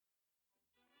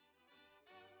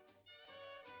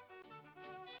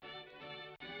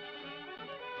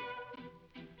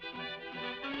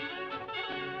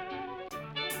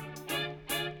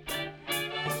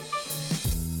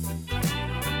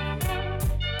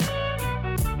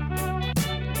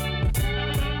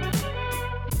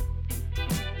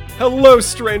Hello,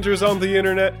 strangers on the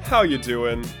internet. How you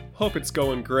doing? Hope it's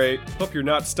going great. Hope you're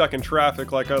not stuck in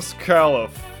traffic like us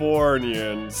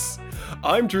Californians.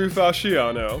 I'm Drew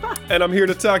Fasciano, and I'm here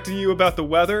to talk to you about the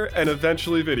weather and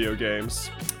eventually video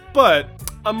games. But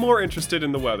I'm more interested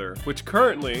in the weather, which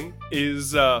currently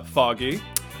is foggy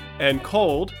and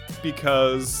cold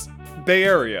because Bay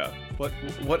Area.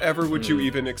 Whatever would you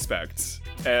even expect?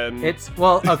 And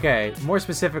okay, more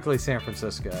specifically San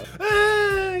Francisco.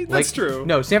 That's true.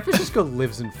 No, San Francisco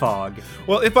lives in fog.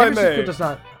 Well, if San I may, Francisco does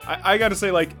not. I gotta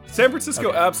say, San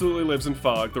Francisco absolutely lives in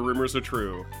fog. The rumors are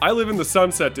true. I live in the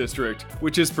Sunset District,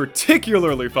 which is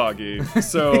particularly foggy.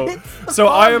 So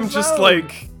I am just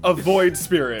a void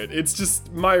spirit. It's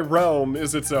just my realm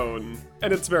is its own,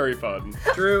 and it's very fun.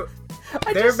 Drew,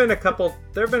 there have been a couple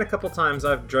times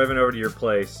I've driven over to your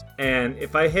place, and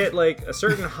if I hit a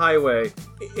certain highway,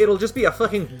 it'll just be a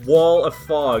fucking wall of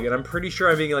fog, and I'm pretty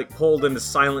sure I'm being pulled into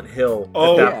Silent Hill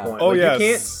at that point. Yes. You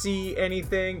can't see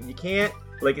anything. You can't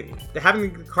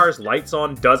having the car's lights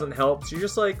on doesn't help. So you're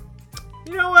just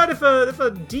you know what? If a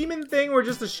demon thing were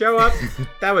just to show up,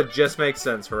 that would just make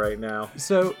sense for right now.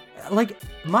 So,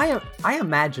 I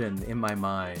imagine in my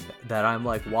mind that I'm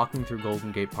walking through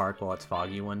Golden Gate Park while it's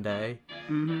foggy one day.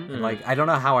 Mm-hmm. And, I don't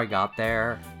know how I got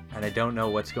there, and I don't know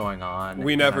what's going on.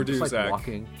 We never do, just, Zach.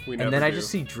 Walking, we and then I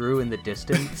just see Drew in the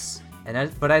distance.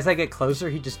 But as I get closer,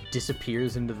 he just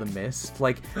disappears into the mist.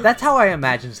 That's how I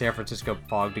imagine San Francisco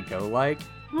fog to go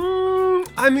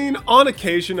I mean, on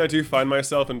occasion, I do find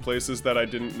myself in places that I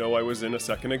didn't know I was in a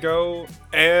second ago,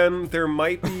 and there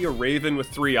might be a raven with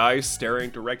 3 eyes staring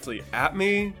directly at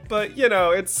me, but,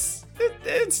 it's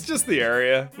just the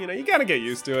area. You gotta get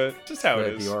used to it. Just how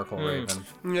it is. The Oracle Raven.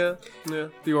 Yeah,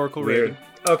 the Oracle Weird. Raven.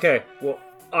 Okay, well,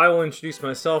 I will introduce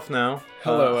myself now.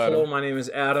 Hello, Adam. Hello, my name is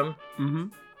Adam.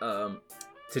 Mm-hmm.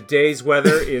 Today's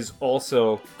weather is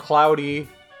also cloudy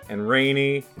and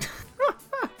rainy.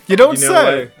 You don't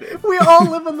say. We all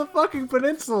live on the fucking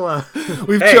peninsula.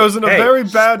 We've chosen a very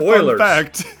bad spoilers. fun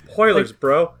fact. Spoilers,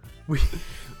 bro.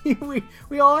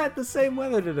 We all had the same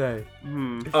weather today.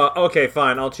 Okay,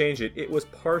 fine. I'll change it. It was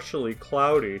partially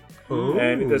cloudy,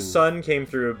 and the sun came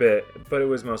through a bit, but it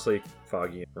was mostly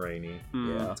foggy and rainy.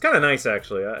 Yeah, it's kind of nice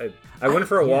actually. I went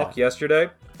for a walk yesterday,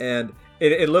 and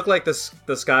it looked like the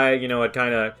sky,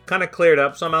 had kind of cleared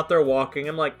up. So I'm out there walking.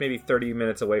 I'm maybe 30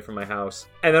 minutes away from my house,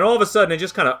 and then all of a sudden it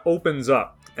just kind of opens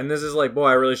up, and this is boy,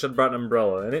 I really should have brought an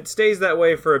umbrella. And it stays that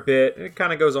way for a bit. And it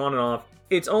kind of goes on and off.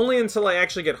 It's only until I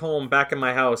actually get home back in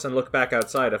my house and look back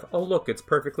outside oh look, it's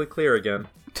perfectly clear again.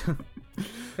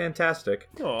 Fantastic.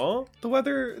 Aw, the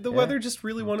weather just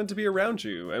really wanted to be around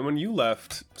you, and when you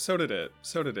left, so did it.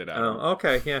 Adam. Oh,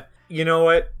 okay, yeah. You know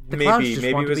what? Maybe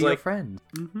it was your friend.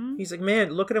 Mm-hmm. He's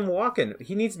man, look at him walking.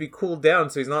 He needs to be cooled down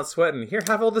so he's not sweating. Here,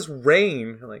 have all this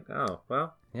rain. I'm oh,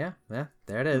 well. Yeah, there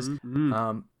it is.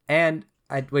 Mm-hmm. And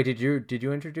wait, did you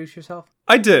introduce yourself?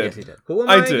 I did. Yes, you did. Who am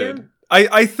I did. again?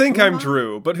 I think I'm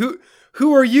Drew, but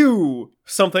who are you?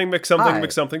 Something Hi.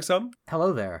 McSomething some?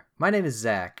 Hello there. My name is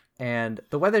Zach, and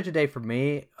the weather today for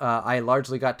me, I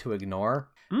largely got to ignore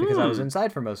because I was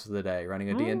inside for most of the day running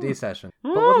a D&D session.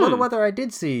 But what little weather I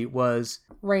did see was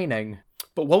raining.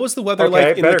 But what was the weather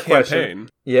like in the campaign? Question.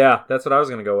 Yeah, that's what I was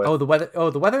going to go with.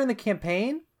 The weather in the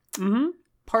campaign? Mm-hmm.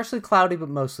 Partially cloudy, but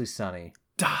mostly sunny.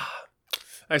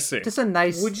 I see. Just a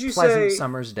nice, pleasant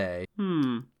summer's day.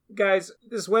 Guys,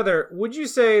 this weather, would you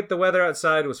say the weather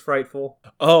outside was frightful?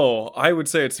 Oh, I would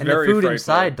say it's and very the food frightful.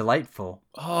 inside, delightful.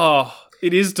 Oh,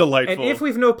 it is delightful. And if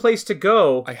we've no place to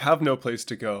go... I have no place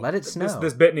to go. Let it snow.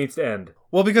 This bit needs to end.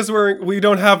 Well, because we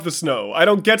don't have the snow. I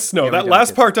don't get snow. That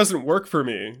last part doesn't work for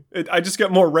me. I just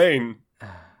get more rain.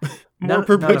 More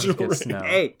perpetual rain. Snow.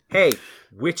 Hey,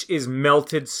 which is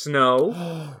melted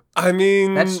snow? I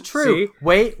mean... That's true. See?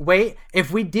 Wait.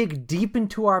 If we dig deep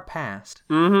into our past...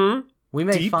 Mm-hmm. We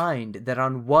may find that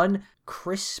on one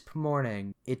crisp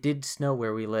morning, it did snow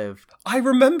where we lived. I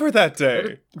remember that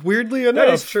day. Weirdly enough. That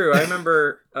is true. I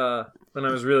remember when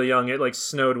I was really young, it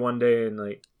snowed one day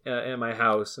in at my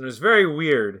house, and it was very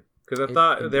weird because I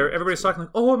thought everybody's talking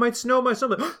oh, it might snow. My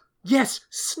son, yes,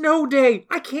 snow day!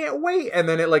 I can't wait. And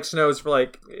then it snows for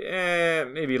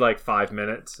maybe 5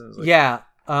 minutes. And yeah.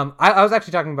 I was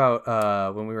actually talking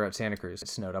about when we were at Santa Cruz. It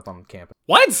snowed up on campus.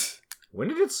 What? When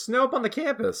did it snow up on the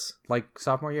campus?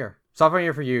 Sophomore year. Sophomore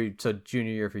year for you, so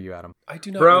junior year for you, Adam. I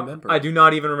do not remember. I do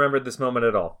not even remember this moment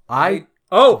at all. Hold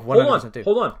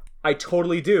on. I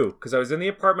totally do. Because I was in the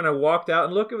apartment, I walked out,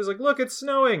 and look, it was look, it's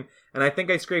snowing. And I think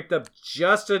I scraped up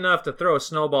just enough to throw a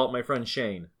snowball at my friend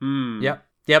Shane.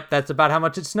 Yep, that's about how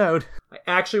much it snowed. I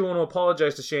actually want to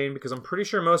apologize to Shane, because I'm pretty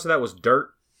sure most of that was dirt.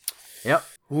 Yep.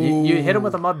 You hit him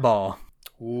with a mud ball.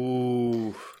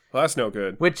 Ooh. Well, that's no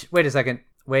good. Which, wait a second.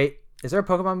 Wait, is there a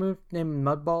Pokemon move named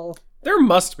Mudball? There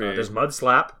must be. There's Mud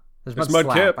Slap. There's Mudkip.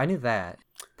 Mudkip. I knew that.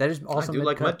 That is also I do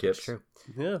like Mudkip. Mudkips. True.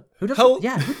 Yeah. Who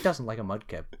doesn't like a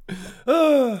Mudkip?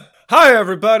 Hi,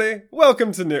 everybody.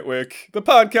 Welcome to Nitwick, the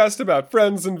podcast about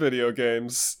friends and video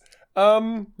games.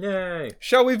 Yay.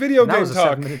 Shall we video That game was a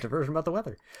talk? 7-minute diversion about the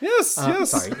weather. Yes,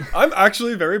 yes. Sorry. I'm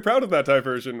actually very proud of that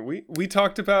diversion. We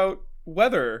talked about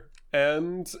weather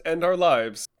and our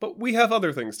lives, but we have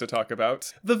other things to talk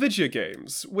about. The video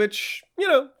games, which,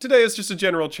 today is just a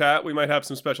general chat. We might have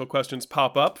some special questions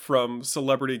pop up from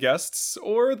celebrity guests,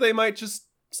 or they might just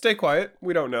stay quiet.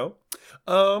 We don't know.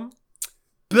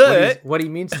 But What he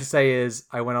means to say is,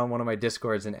 I went on one of my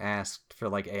Discords and asked for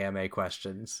like AMA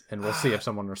questions, and we'll see if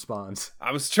someone responds.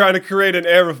 I was trying to create an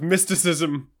air of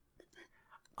mysticism.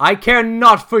 I care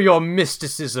not for your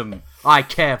mysticism. I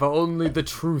care for only the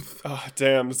truth. Oh,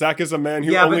 damn. Zach is a man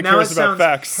who Yeah, only but now it cares about sounds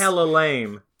facts. hella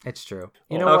lame. It's true.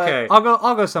 You know Okay. what?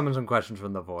 I'll go summon some questions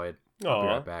from the void. I'll be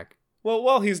Aw. right back. Well,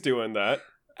 while he's doing that,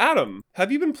 Adam,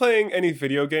 have you been playing any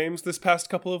video games this past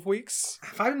couple of weeks?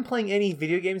 Have I been playing any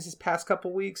video games this past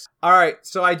couple weeks? All right,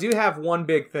 so I do have one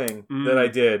big thing that I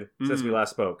did since we last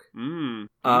spoke.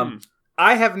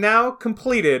 I have now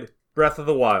completed Breath of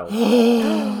the Wild.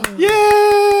 Yay!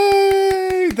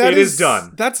 It is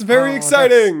done. That's very Oh,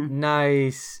 exciting. that's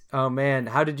nice. Oh man,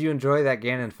 how did you enjoy that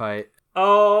Ganon fight?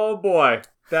 Oh boy,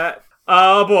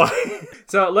 oh boy.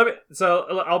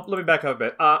 Let me back up a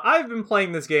bit. I've been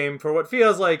playing this game for what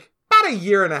feels like about a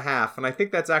year and a half, and I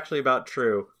think that's actually about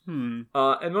true. And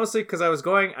mostly because I was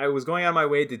going out of my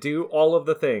way to do all of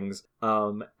the things.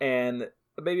 And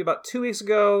maybe about 2 weeks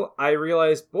ago, I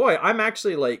realized, boy, I'm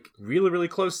actually like really, really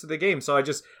close to the game. So I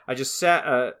just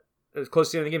sat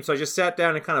close to the end of the game. So I just sat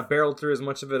down and kind of barreled through as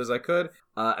much of it as I could.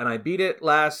 And I beat it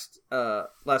last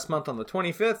month on the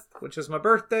 25th, which was my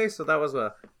birthday. So that was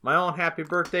my own happy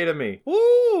birthday to me.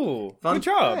 Ooh, Fun- good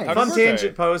job. Nice. Happy Fun birthday.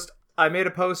 tangent post. I made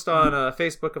a post on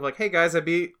Facebook of like, hey guys, I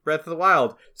beat Breath of the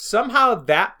Wild. Somehow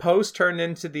that post turned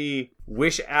into the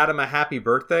wish Adam a happy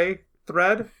birthday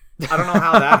thread. I don't know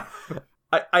how that...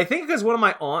 I think because one of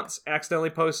my aunts accidentally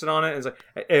posted on it and it's like,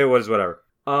 it was whatever.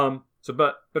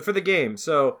 But for the game,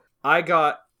 so I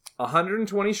got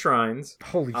 120 shrines.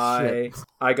 Holy shit.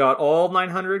 I got all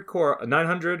 900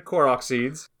 Korok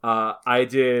seeds. I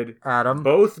did Adam.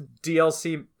 both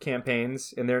DLC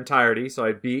campaigns in their entirety. So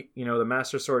I beat, the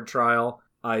Master Sword trial.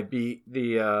 I beat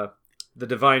the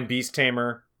Divine Beast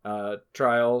Tamer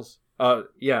trials.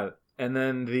 And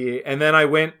then I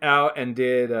went out and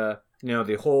did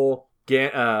the whole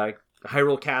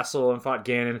Hyrule Castle and fought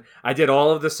Ganon. I did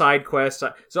all of the side quests.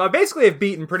 So I basically have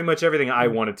beaten pretty much everything I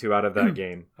wanted to out of that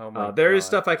game. Oh my There is God.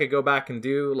 stuff I could go back and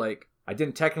do, like I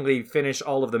didn't technically finish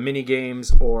all of the mini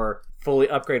games or fully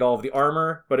upgrade all of the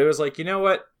armor, but it was like, you know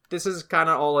what? This is kind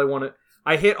of all I wanted.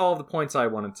 I hit all the points I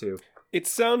wanted to. It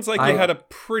sounds like you had a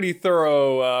pretty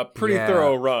thorough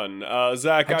run.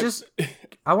 Zach,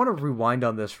 I want to rewind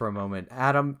on this for a moment.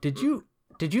 Adam, did you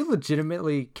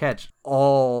legitimately catch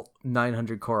all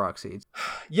 900 Korok seeds?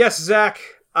 Yes, Zach,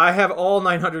 I have all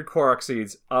 900 Korok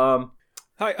seeds. Hi,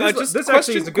 this just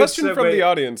actually is a good question from segue. the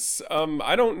audience.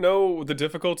 I don't know the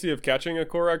difficulty of catching a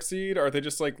Korok seed. Are they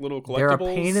just like little collectibles? They're a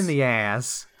pain in the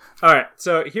ass. All right,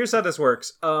 so here's how this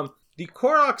works. The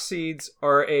Korok seeds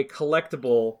are a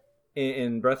collectible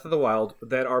in Breath of the Wild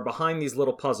that are behind these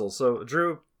little puzzles. So,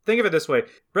 Drew, think of it this way.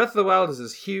 Breath of the Wild is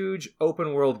this huge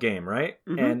open world game, right?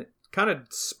 Mm-hmm. And kind of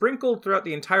sprinkled throughout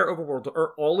the entire overworld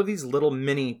are all of these little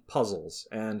mini puzzles.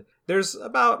 And there's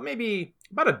about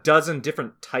a dozen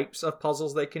different types of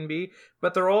puzzles they can be,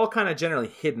 but they're all kind of generally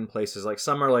hidden places. Like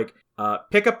some are like,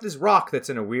 pick up this rock that's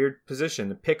in a weird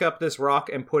position, pick up this rock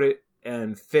and put it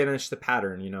and finish the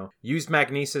pattern, Use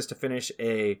magnesis to finish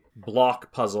a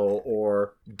block puzzle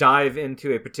or dive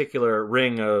into a particular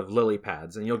ring of lily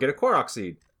pads and you'll get a Korok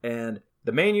seed. And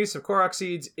the main use of Korok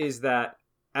seeds is that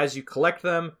as you collect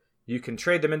them, you can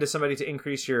trade them into somebody to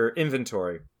increase your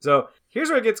inventory. So here's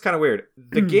where it gets kind of weird.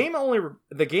 The game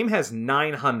has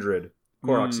 900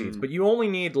 Korok seeds, but you only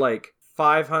need like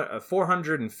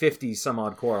 450 some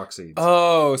odd Korok seeds.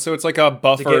 Oh, so it's like a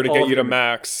buffer to get you to the-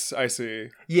 max. I see.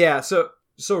 Yeah, so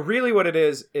really what it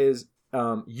is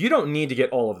you don't need to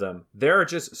get all of them. There are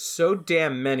just so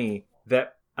damn many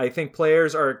that I think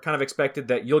players are kind of expected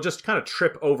that you'll just kind of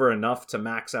trip over enough to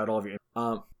max out all of your...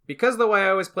 Because of the way I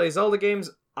always play Zelda games,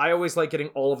 I always like getting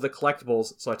all of the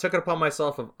collectibles, so I took it upon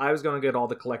myself of I was going to get all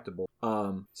the collectibles.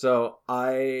 So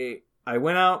I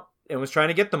went out and was trying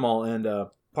to get them all, and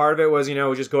part of it was,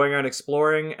 just going around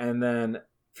exploring, and then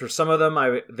For some of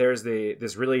them, there's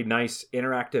this really nice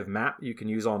interactive map you can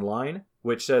use online,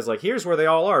 which says like, here's where they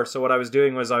all are. So what I was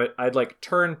doing was I'd like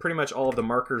turn pretty much all of the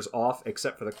markers off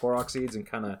except for the Korok seeds and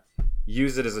kind of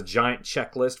use it as a giant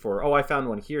checklist for, I found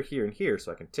one here, here, and here,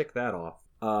 so I can tick that off.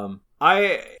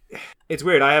 It's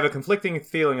weird. I have a conflicting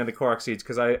feeling on the Korok seeds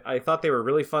because I thought they were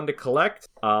really fun to collect.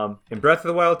 In Breath of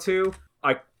the Wild 2,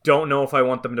 I don't know if I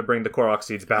want them to bring the Korok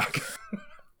seeds back.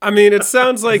 I mean, it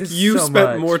sounds like you so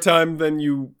spent much. more time than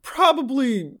you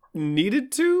probably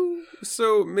needed to,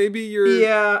 so maybe you're...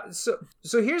 Yeah, so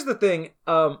here's the thing.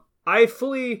 I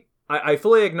fully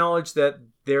acknowledge that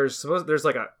there's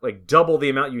like double the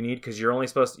amount you need because you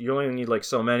only need like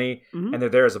so many, and they're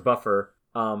there as a buffer.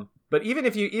 But even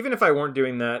if I weren't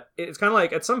doing that, it's kind of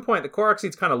like at some point the Korok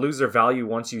seeds kind of lose their value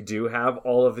once you do have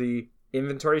all of the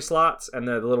inventory slots, and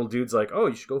the little dude's like, oh,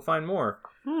 you should go find more.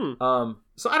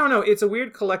 So I don't know. It's a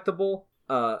weird collectible.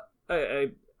 I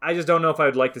just don't know if I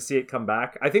would like to see it come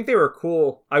back. I think they were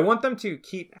cool. I want them to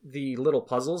keep the little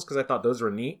puzzles because I thought those were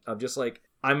neat. Of just like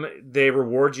they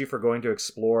reward you for going to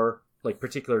explore like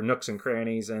particular nooks and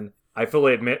crannies, and I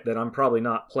fully admit that I'm probably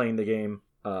not playing the game.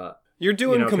 You're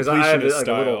doing completionist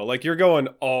style. Like you're going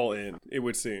all in, it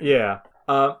would seem. Yeah.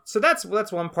 So that's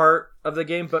one part of the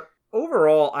game, but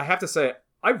overall, I have to say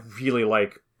I really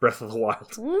like Breath of the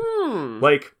Wild.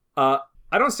 Like, I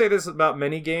don't say this about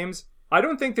many games. I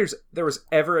don't think there was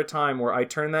ever a time where I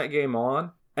turned that game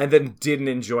on and then didn't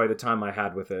enjoy the time I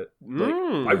had with it. Like,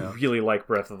 I really like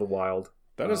Breath of the Wild.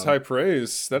 That is high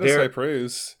praise. That is high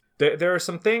praise. There are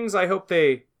some things I hope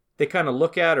they kind of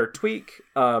look at or tweak,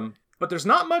 but there's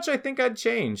not much I think I'd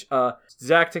change.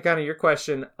 Zach, to kind of your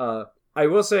question, I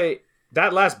will say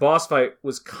that last boss fight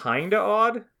was kind of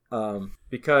odd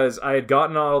because I had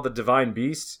gotten all the Divine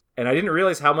Beasts, and I didn't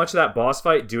realize how much of that boss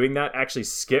fight doing that actually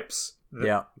skips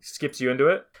you into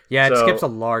it. Yeah, it skips a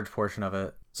large portion of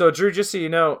it. So, Drew, just so you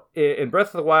know, in Breath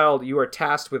of the Wild, you are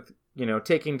tasked with,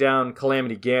 taking down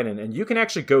Calamity Ganon, and you can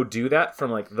actually go do that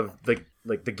from like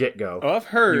the get-go. Oh, I've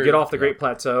heard. You get off the Great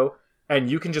Plateau, and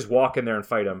you can just walk in there and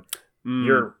fight him.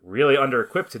 You're really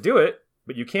under-equipped to do it,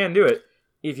 but you can do it.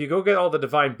 If you go get all the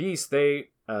Divine Beasts,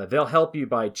 they'll help you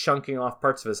by chunking off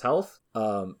parts of his health.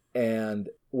 And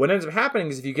what ends up happening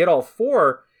is if you get all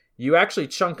 4, you actually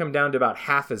chunk him down to about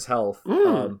half his health.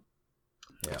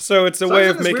 So it's a way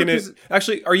of making it...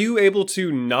 Actually, are you able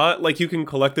to not... Like, you can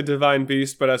collect the Divine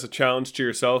Beast, but as a challenge to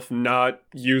yourself, not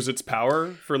use its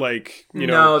power for, like,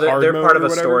 No, they're part of a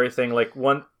whatever? story thing. Like,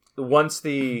 once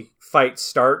the fight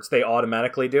starts, they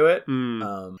automatically do it.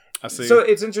 I see. So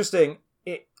it's interesting.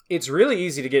 It's really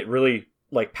easy to get really,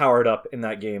 like, powered up in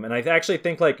that game. And I actually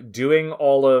think, like, doing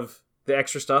all of the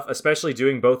extra stuff, especially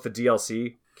doing both the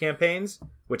DLC campaigns,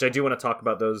 which I do want to talk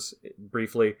about those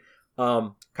briefly,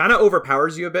 kind of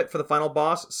overpowers you a bit for the final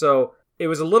boss. So it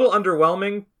was a little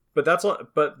underwhelming, but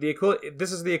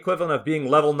this is the equivalent of being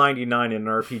level 99 in an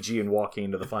RPG and walking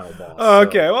into the final boss.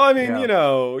 Okay, well, I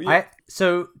mean,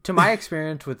 So to my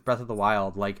experience with Breath of the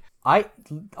Wild, like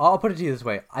I'll put it to you this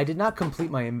way: I did not complete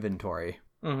my inventory.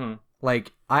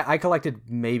 Like I collected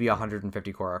maybe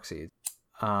 150 Korok seeds,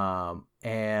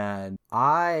 and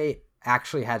I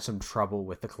actually had some trouble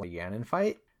with the Ganon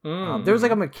fight. There was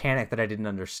like a mechanic that I didn't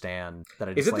understand.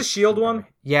 Is it the shield one?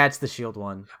 Yeah, it's the shield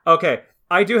one. Okay,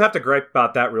 I do have to gripe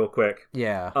about that real quick.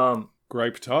 Yeah.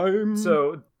 Gripe time.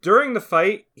 So during the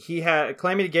fight,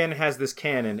 Calamity Ganon has this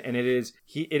cannon, and it is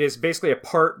basically a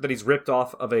part that he's ripped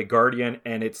off of a Guardian,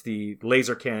 and it's the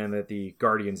laser cannon that the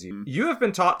Guardians use. You have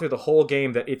been taught through the whole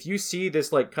game that if you see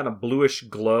this like kind of bluish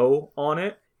glow on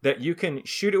it, that you can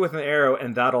shoot it with an arrow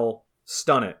and that'll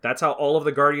stun it. That's how all of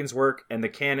the Guardians work, and the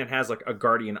cannon has like a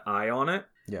Guardian eye on it.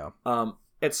 Yeah.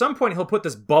 At some point, he'll put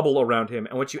this bubble around him,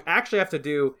 and what you actually have to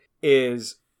do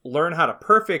is learn how to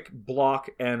perfect block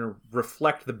and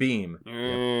reflect the beam.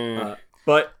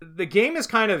 But the game is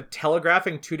kind of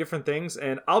telegraphing two different things,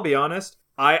 and I'll be honest,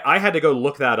 I had to go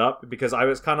look that up because I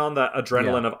was kind of on that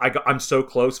adrenaline of I'm so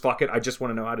close, fuck it, I just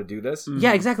want to know how to do this.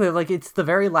 Yeah, exactly. Like it's the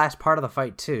very last part of the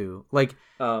fight too. Like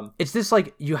it's this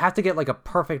like you have to get like a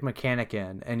perfect mechanic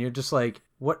in, and you're just like,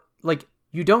 what? Like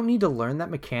you don't need to learn that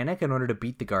mechanic in order to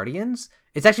beat the Guardians.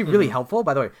 It's actually really helpful,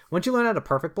 by the way. Once you learn how to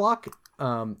perfect block,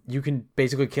 you can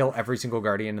basically kill every single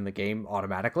Guardian in the game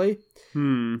automatically.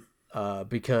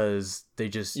 Because they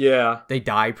just they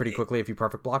die pretty quickly if you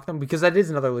perfect block them, because that is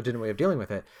another legitimate way of dealing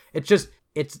with it.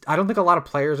 It's I don't think a lot of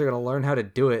players are going to learn how to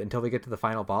do it until they get to the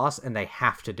final boss, and they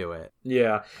have to do it.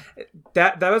 Yeah,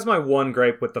 that was my one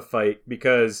gripe with the fight,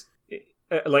 because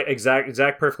like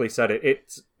Zach perfectly said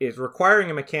it. It's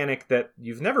requiring a mechanic that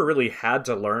you've never really had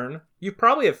to learn. You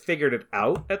probably have figured it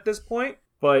out at this point,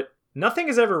 but nothing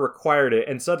has ever required it,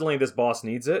 and suddenly this boss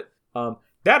needs it.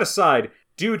 That aside,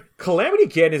 dude, Calamity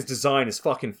Ganon's design is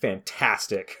fucking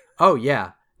fantastic. Oh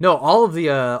yeah. No, all the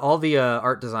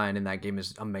art design in that game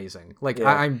is amazing. Like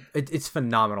Yeah. it's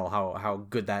phenomenal how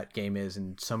good that game is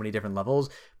in so many different levels.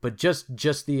 But just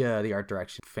the art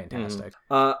direction, fantastic.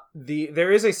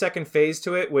 There is a second phase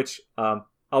to it, which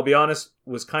I'll be honest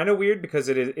was kind of weird because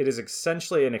it is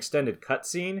essentially an extended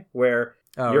cutscene where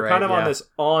you're kind of on this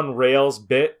on rails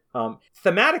bit.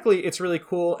 Thematically, it's really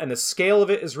cool, and the scale of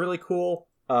it is really cool.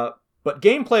 But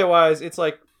gameplay wise, it's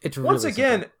like It's once really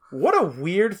again, simple. what a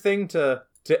weird thing to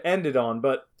end it on.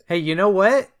 But Hey, you know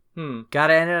what? hmm,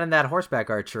 Gotta end it on that horseback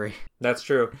archery. that's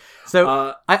true.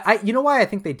 So I you know why I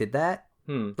think they did that?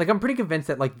 Hmm. Like I'm pretty convinced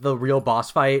that like the real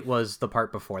boss fight was the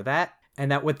part before that,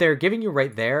 and that what they're giving you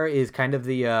right there is kind of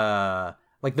the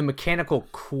like the mechanical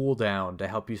cooldown to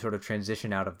help you sort of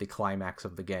transition out of the climax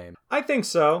of the game. I think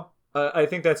so. I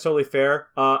think that's totally fair.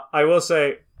 I will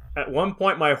say, at one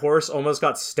point, my horse almost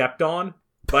got stepped on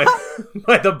by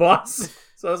by the boss.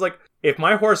 So I was like, if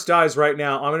my horse dies right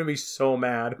now, I'm gonna be so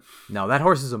mad. No, that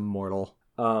horse is immortal.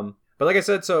 But like I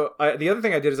said, the other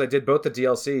thing I did is I did both the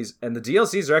DLCs, and the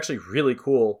DLCs are actually really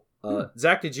cool.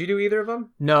 Zach, did you do either of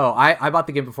them? No, I bought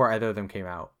the game before either of them came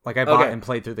out. Like I bought Okay. and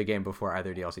played through the game before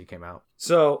either DLC came out.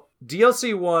 So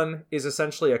DLC 1 is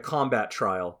essentially a combat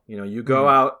trial. You know, you go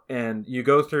out and you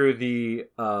go through the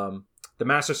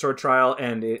Master Sword trial,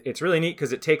 and it's really neat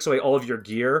because it takes away all of your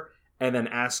gear and then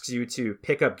asks you to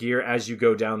pick up gear as you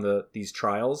go down these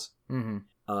trials. Mm-hmm.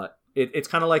 It's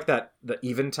kind of like the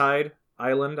Eventide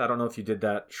Island. I don't know if you did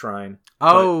that shrine.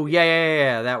 Oh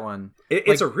yeah, that one.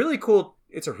 It's a really cool.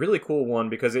 It's a really cool one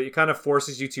because it kind of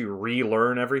forces you to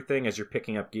relearn everything as you're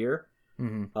picking up gear.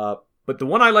 Mm-hmm. But the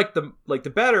one I liked the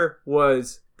better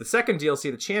was the second DLC,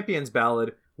 the Champions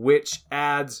Ballad, which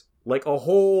adds like a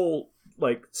whole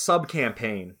like sub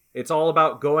campaign. It's all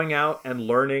about going out and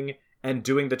learning and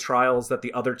doing the trials that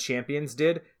the other champions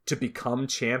did to become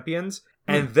champions,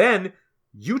 and then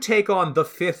you take on the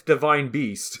fifth divine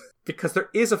beast because there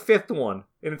is a fifth one,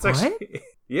 and it's actually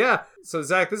yeah. So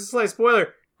Zach, this is a slight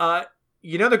spoiler.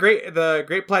 You know the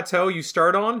Great Plateau you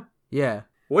start on? Yeah.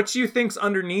 What do you think's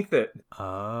underneath it?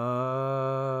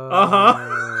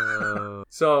 Uh-huh.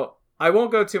 So I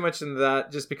won't go too much into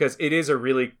that just because it is a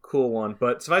really cool one.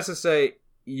 But suffice to say,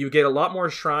 you get a lot more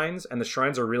shrines, and the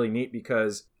shrines are really neat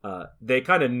because they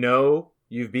kind of know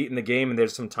you've beaten the game and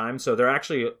there's some time. So they're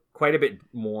actually quite a bit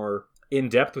more in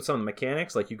depth with some of the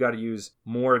mechanics. Like you got to use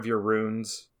more of your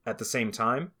runes at the same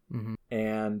time. Mm-hmm.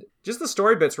 And just the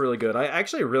story bit's really good. I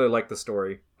actually really like the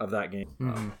story of that game.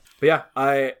 Mm-hmm. But yeah,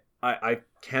 I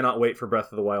cannot wait for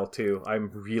Breath of the Wild 2. I'm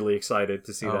really excited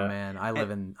to see that. Oh man,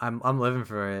 I'm living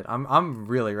for it. I'm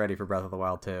really ready for Breath of the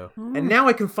Wild 2. And now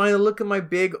I can finally look at my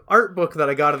big art book that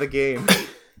I got of the game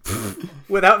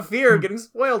without fear of getting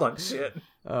spoiled on shit.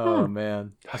 Oh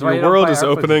man, that's Your why you don't world play is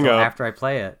art books opening until up. after I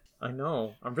play it. I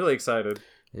know. I'm really excited.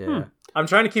 Yeah. I'm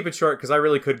trying to keep it short because I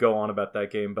really could go on about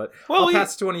that game, but Well, I'll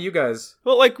pass it to one of you guys.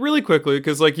 Well, like, really quickly,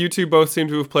 because, like, you two both seem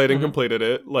to have played and completed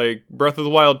it. Like, Breath of the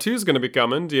Wild 2 is going to be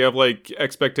coming. Do you have, like,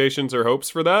 expectations or hopes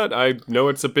for that? I know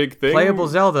it's a big thing. Playable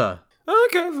Zelda.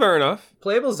 Okay, fair enough.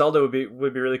 Playable Zelda would be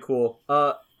really cool.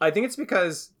 I think it's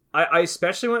because I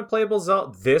especially want playable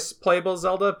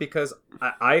Zelda because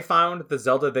I found the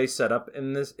Zelda they set up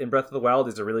in Breath of the Wild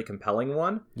is a really compelling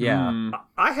one. Yeah.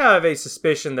 I have a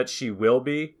suspicion that she will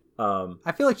be.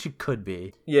 I feel like she could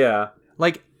be. Yeah.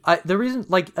 Like the reason,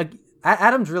 like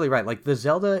Adam's really right. Like the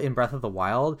Zelda in Breath of the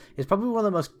Wild is probably one of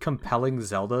the most compelling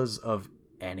Zeldas of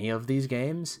any of these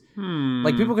games.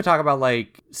 Like people could talk about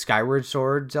like Skyward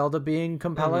Sword Zelda being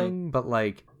compelling, but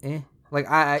like, Like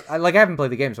I haven't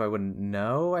played the game, so I wouldn't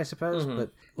know, I suppose.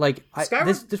 But like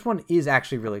this one is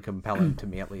actually really compelling to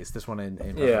me, at least. This one in Breath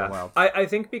of the Wild. I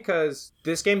think because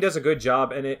this game does a good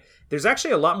job, and there's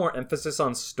actually a lot more emphasis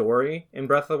on story in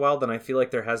Breath of the Wild than I feel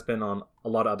like there has been on a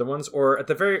lot of other ones. Or at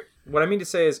the very, what I mean to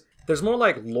say is there's more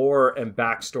like lore and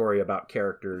backstory about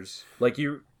characters. Like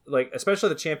especially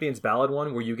the Champions Ballad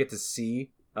one, where you get to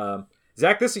see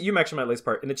Zach. You mentioned my latest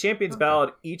part in the Champions Ballad.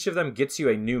 Each of them gets you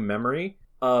a new memory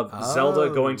of Zelda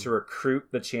going to recruit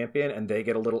the champion, and they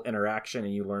get a little interaction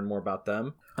and you learn more about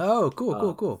them. Oh,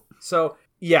 cool. So,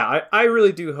 yeah, I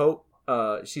really do hope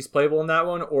she's playable in that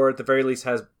one, or at the very least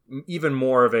has even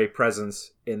more of a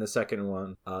presence in the second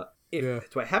one. Do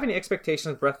I have any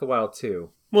expectations of Breath of the Wild 2?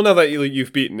 Well, now that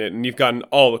you've beaten it and you've gotten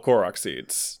all the Korok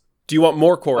seeds, do you want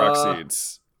more Korok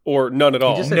seeds? Or none at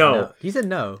all? He just said no. He said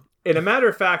no. In a matter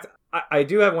of fact, I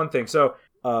do have one thing. So,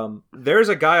 there's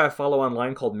a guy I follow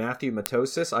online called Matthew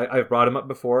Matosis. I've brought him up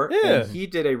before. Yeah. And he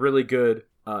did a really good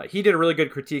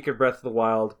critique of Breath of the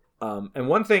Wild. And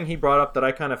one thing he brought up that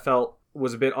I kind of felt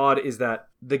was a bit odd is that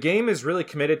the game is really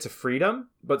committed to freedom,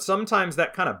 but sometimes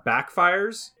that kind of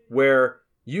backfires where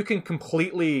you can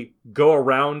completely go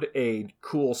around a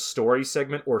cool story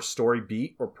segment or story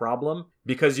beat or problem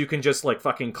because you can just like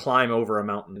fucking climb over a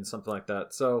mountain and something like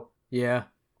that. So yeah,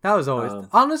 that was always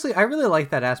honestly, I really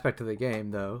like that aspect of the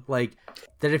game though. Like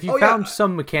that if you Oh, found yeah.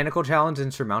 some mechanical challenge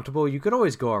insurmountable, you could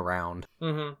always go around.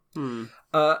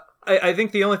 I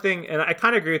think the only thing, and I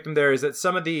kind of agree with them there, is that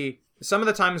some of the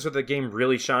times where the game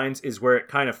really shines is where it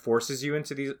kind of forces you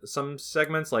into some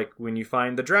segments, like when you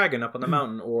find the dragon up on the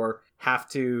mountain or have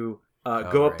to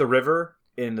go up right. the river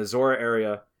in the Zora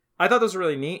area. I thought those were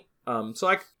really neat.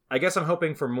 So I guess I'm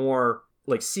hoping for more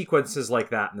like sequences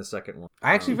like that in the second one.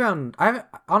 I actually found I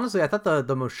thought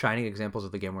the most shining examples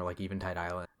of the game were like Eventide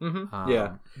Island.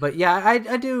 Yeah. But yeah,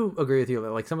 I do agree with you.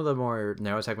 Like some of the more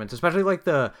narrow segments, especially like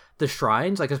the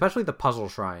shrines, like especially the puzzle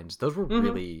shrines, those were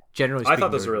really generally speaking, I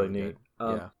thought those were really good.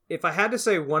 neat. If I had to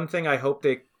say one thing I hope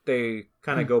they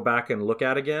kind of go back and look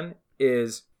at again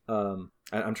is I'm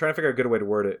trying to figure out a good way to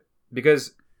word it,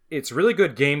 because it's really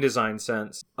good game design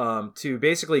sense to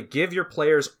basically give your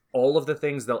players all of the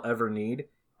things they'll ever need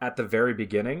at the very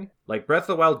beginning. Like Breath of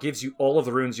the Wild gives you all of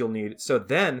the runes you'll need, so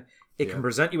then it can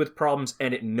present you with problems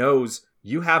and it knows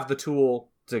you have the tool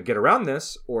to get around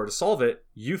this or to solve it.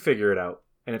 You figure it out,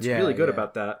 and it's really good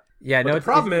about that. Yeah, but no, the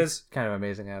problem it's is kind of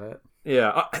amazing at it.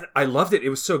 Yeah, I loved it. It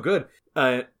was so good.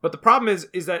 But the problem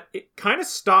is that it kind of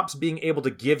stops being able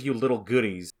to give you little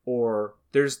goodies, or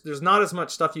there's not as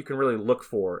much stuff you can really look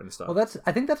for and stuff. Well,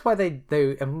 I think that's why they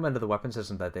implemented the weapon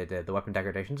system that they did, the weapon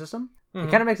degradation system. It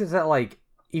kind of makes it that like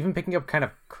even picking up kind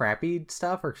of crappy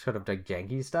stuff or sort of like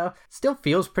janky stuff still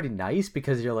feels pretty nice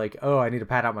because you're like, oh, I need to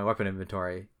pad out my weapon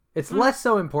inventory. It's less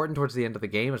so important towards the end of the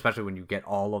game, especially when you get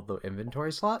all of the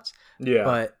inventory slots. Yeah.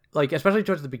 But like, especially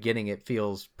towards the beginning, it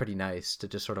feels pretty nice to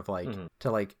just sort of like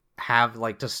to like have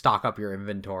like to stock up your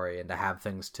inventory and to have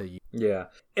things to use. Yeah.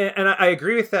 And I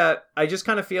agree with that. I just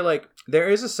kind of feel like there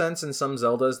is a sense in some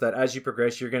Zeldas that as you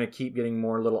progress, you're going to keep getting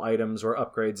more little items or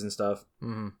upgrades and stuff.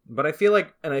 But I feel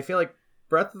like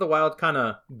Breath of the Wild kind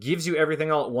of gives you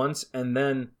everything all at once and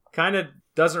then kind of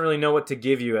doesn't really know what to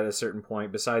give you at a certain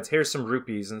point besides here's some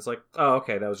rupees, and it's like, oh,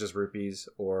 okay, that was just rupees,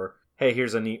 or hey,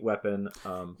 here's a neat weapon.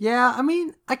 Yeah, I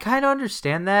mean, I kind of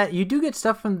understand that. You do get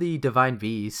stuff from the Divine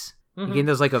Beasts. You gain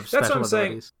those like of special That's what I'm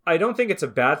abilities. saying. I don't think it's a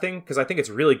bad thing because I think it's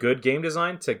really good game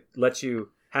design to let you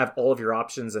have all of your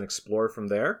options and explore from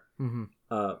there.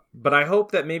 But I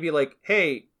hope that maybe like,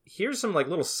 hey, here's some like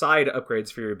little side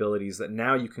upgrades for your abilities that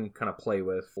now you can kind of play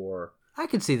with. Or I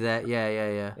could see that.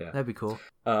 Yeah. That'd be cool.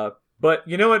 But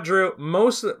you know what, Drew?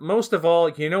 Most of all,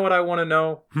 you know what I want to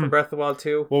know from Breath of the Wild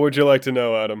 2? What would you like to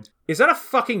know, Adam? Is that a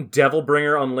fucking devil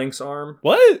bringer on Link's arm?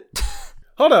 What?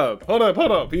 Hold up.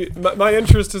 My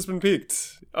interest has been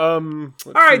piqued. All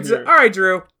right,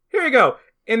 Drew. Here you go.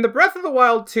 In the Breath of the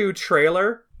Wild 2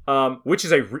 trailer, which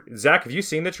is Zach, have you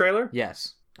seen the trailer?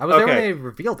 Yes. I was there when they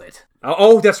revealed it.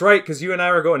 Oh, that's right, because you and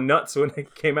I were going nuts when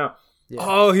it came out. Yeah.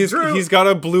 Oh, he's got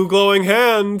a blue glowing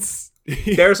hand.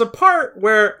 There's a part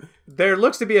where there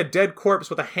looks to be a dead corpse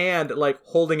with a hand like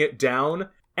holding it down,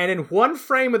 and in one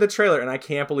frame of the trailer, and I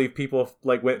can't believe people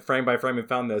like went frame by frame and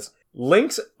found this,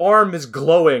 Link's arm is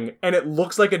glowing and it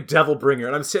looks like a devil bringer,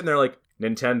 and I'm sitting there like,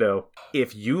 Nintendo,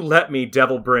 if you let me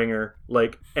devil bringer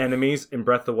like enemies in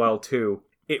Breath of the Wild 2,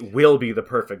 it will be the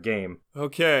perfect game.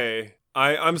 Okay,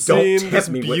 I'm seeing this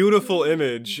beautiful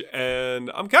image and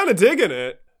I'm kind of digging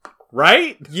it.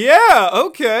 Right? Yeah.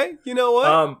 Okay. You know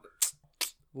what?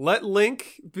 Let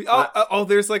Link be...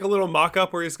 there's like a little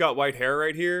mock-up where he's got white hair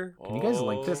right here. Can you guys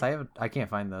link this? I can't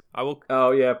find this. I will...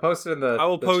 Oh, yeah, post it in the... I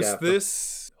will post chat.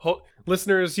 this.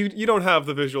 Listeners, you don't have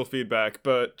the visual feedback,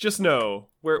 but just know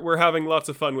we're having lots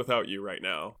of fun without you right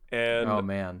now. And oh,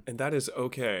 man. And that is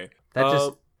okay.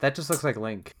 That just looks like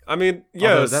Link. I mean,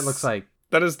 yes. Although that looks like...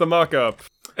 That is the mock-up.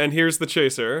 And here's the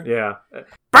chaser. Yeah.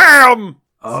 BAM!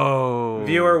 Oh.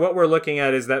 Viewer, what we're looking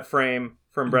at is that frame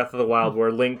from Breath of the Wild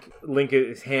where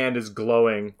Link's hand is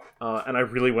glowing, and I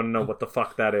really want to know what the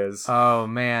fuck that is. Oh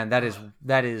man, that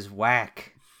is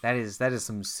whack. That is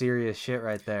some serious shit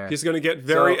right there. He's gonna get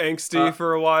very angsty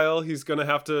for a while. He's gonna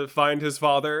have to find his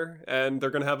father, and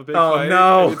they're gonna have a big fight.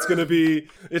 No. And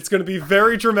it's gonna be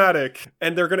very dramatic,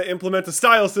 and they're gonna implement a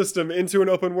style system into an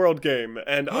open world game,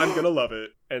 and I'm gonna love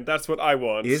it. And that's what I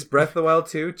want. Is Breath of the Wild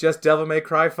 2 just Devil May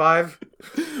Cry 5?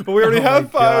 But we already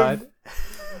have 5.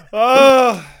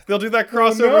 They'll do that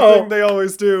crossover thing they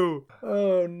always do.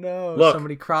 Oh no! Look, so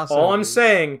many crossovers. all I'm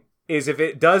saying is if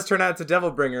it does turn out to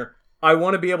Devil Bringer, I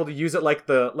want to be able to use it like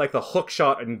the hook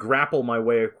shot and grapple my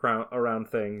way around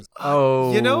things.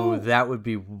 Oh, that would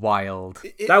be wild.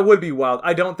 That would be wild.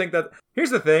 I don't think that... Here's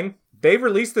the thing. They've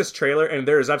released this trailer, and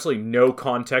there is absolutely no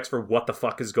context for what the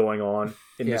fuck is going on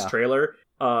in this trailer.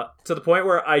 To the point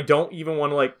where I don't even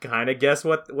want to, like, kind of guess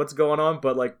what's going on,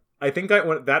 but, like, I think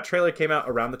when that trailer came out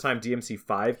around the time DMC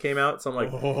 5 came out, so I'm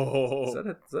like,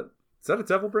 is that a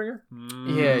Devil Bringer?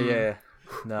 Yeah.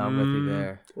 No, I'm with you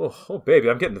there. Oh, baby,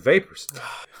 I'm getting the vapors.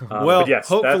 Well, yes,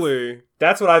 hopefully...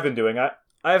 That's what I've been doing. I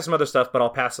have some other stuff, but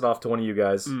I'll pass it off to one of you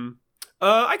guys.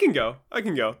 I can go.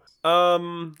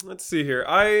 Let's see here.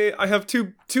 I have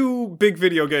two big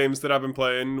video games that I've been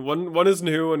playing. One is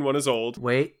new and one is old.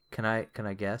 Wait, can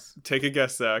I guess? Take a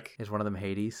guess, Zach. Is one of them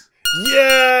Hades?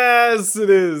 Yes, it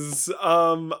is.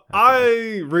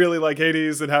 I really like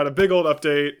Hades. It had a big old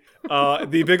update.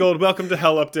 The big old Welcome to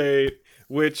Hell update,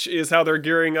 which is how they're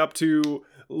gearing up to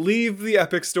leave the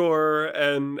Epic Store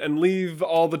and leave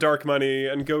all the dark money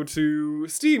and go to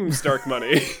Steam's dark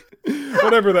money.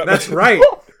 Whatever that That's means. right.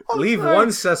 Leave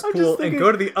one cesspool and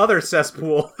go to the other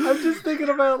cesspool. I'm just thinking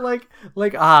about like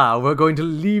we're going to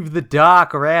leave the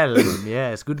dark realm.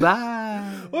 Yes,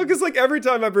 goodbye. Well, because like every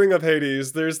time I bring up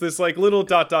Hades, there's this like little ...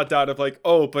 of like,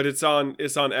 oh, but it's on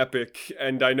Epic,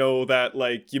 and I know that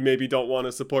like you maybe don't want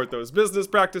to support those business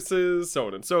practices, so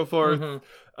on and so forth.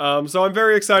 So I'm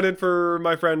very excited for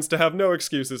my friends to have no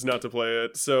excuses not to play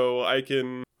it, so I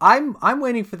can. I'm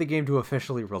waiting for the game to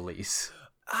officially release.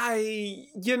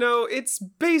 It's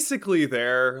basically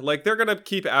there. Like, they're gonna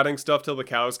keep adding stuff till the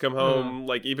cows come home.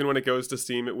 Like, even when it goes to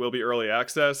Steam, it will be early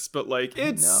access. But, like,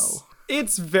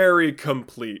 it's very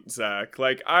complete, Zach.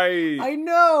 Like, I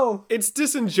know! It's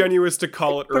disingenuous to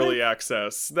call it early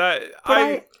access.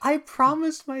 I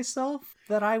promised myself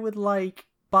that I would, like,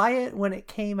 buy it when it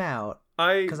came out.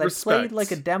 Because I played,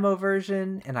 like, a demo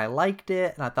version, and I liked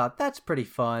it, and I thought, that's pretty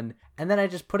fun. And then I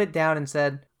just put it down and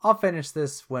said, I'll finish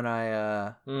this when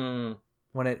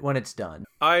when it's done.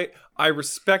 I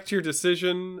respect your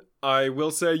decision. I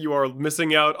will say you are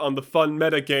missing out on the fun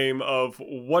metagame of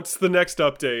what's the next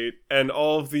update and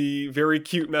all of the very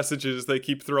cute messages they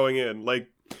keep throwing in.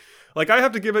 Like I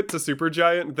have to give it to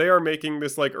Supergiant. They are making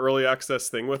this like early access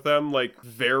thing with them like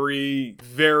very,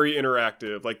 very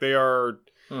interactive. Like they are.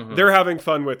 They're having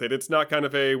fun with it. It's not kind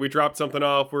of we dropped something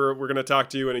off, we're going to talk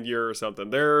to you in a year or something.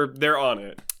 They're on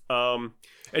it.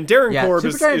 And Darren Korb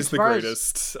is the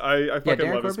greatest. I fucking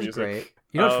love his music. Great.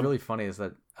 You know what's really funny is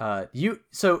that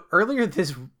so earlier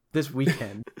this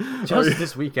weekend,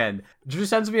 this weekend, Drew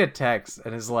sends me a text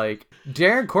and is like,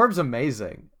 Darren Korb's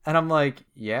amazing. And I'm like,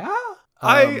 yeah?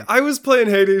 I was playing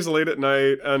Hades late at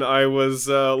night and I was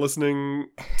listening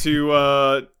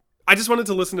to I just wanted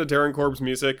to listen to Darren Korb's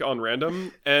music on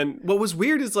random, and what was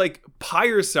weird is like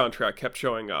Pyre's soundtrack kept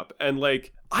showing up, and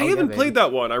like I haven't played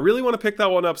that one. I really want to pick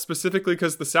that one up specifically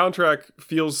because the soundtrack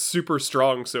feels super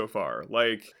strong so far.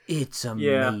 Like it's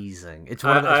amazing. It's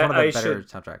one of the better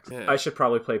soundtracks. Yeah. I should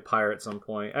probably play Pyre at some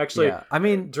point. Actually, I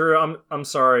mean, Drew, I'm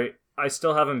sorry. I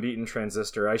still haven't beaten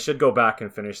Transistor. I should go back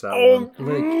and finish that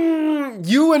one.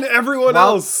 You and everyone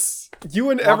else. You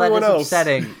and everyone else.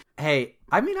 Upsetting. Hey,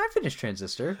 I mean, I finished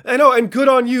Transistor. I know, and good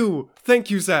on you. Thank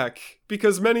you, Zach.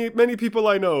 Because many people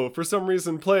I know, for some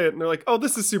reason, play it, and they're like, oh,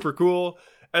 this is super cool.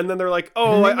 And then they're like,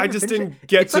 oh, I just didn't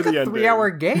get to the ending. It's like a 3-hour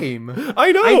game.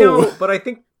 I know, but I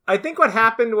think what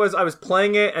happened was I was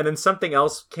playing it, and then something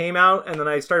else came out, and then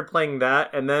I started playing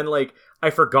that, and then, like, I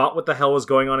forgot what the hell was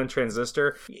going on in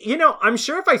Transistor. You know, I'm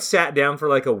sure if I sat down for,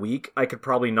 like, a week, I could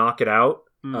probably knock it out.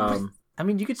 I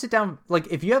mean, you could sit down,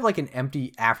 like, if you have, like, an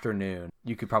empty afternoon,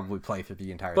 you could probably play through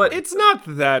the entire thing. But thing. It's not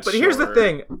that But here's the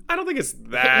thing. I don't think it's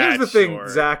that Here's the thing,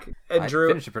 Zach and Drew.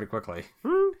 I finished it pretty quickly.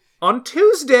 On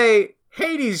Tuesday,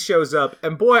 Hades shows up,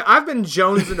 and boy, I've been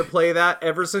jonesing to play that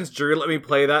ever since Drew let me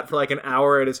play that for, like, an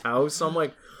hour at his house. So I'm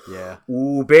like, yeah.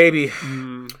 Ooh, baby.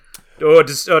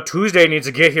 Tuesday needs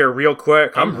to get here real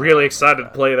quick. I'm really excited to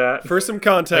play that. For some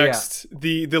context,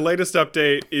 the latest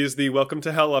update is the Welcome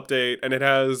to Hell update, and it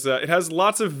has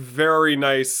lots of very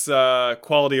nice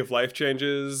quality of life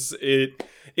changes.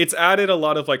 It's added a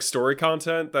lot of like story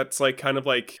content that's like kind of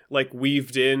like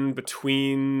weaved in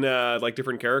between like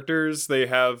different characters. They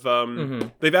have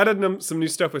they've added some new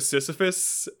stuff with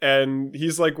Sisyphus, and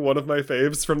he's like one of my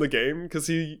faves from the game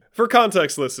because for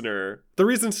context listener, the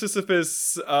reason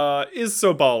Sisyphus is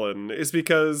so ballin' is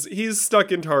because he's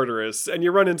stuck in Tartarus and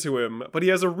you run into him, but he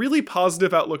has a really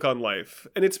positive outlook on life,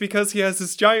 and it's because he has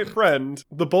this giant friend,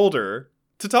 the Boulder,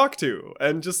 to talk to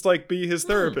and just like be his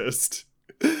therapist.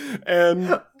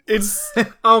 And it's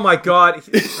oh my god.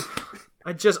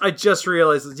 I just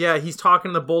realized, yeah, he's talking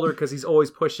to the boulder because he's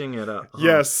always pushing it up.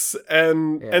 Yes,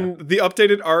 and the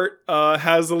updated art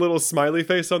has a little smiley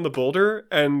face on the boulder,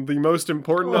 and the most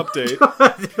important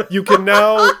update, you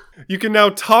can now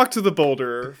talk to the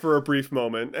boulder for a brief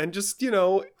moment and just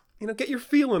get your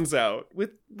feelings out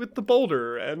with the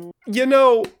boulder, and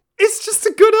it's just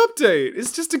a good update.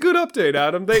 It's just a good update,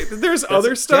 Adam. There's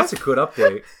other stuff. That's a good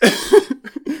update.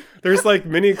 There's like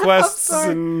mini quests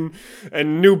and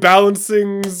new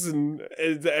balancings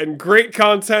and great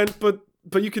content, but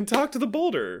you can talk to the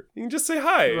boulder. You can just say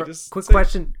hi. Quick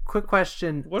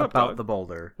question What about the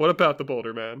boulder. What about the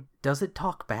boulder, man? Does it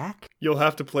talk back? You'll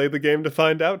have to play the game to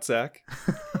find out, Zach.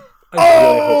 I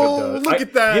really hope it does. Look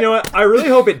at that. You know what? I really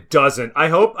hope it doesn't. I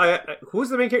hope who's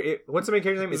the main character? What's the main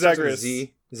character's name? Zagreus.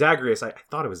 Zagreus. I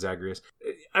thought it was Zagreus.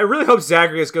 I really hope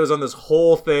Zagreus goes on this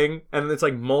whole thing, and it's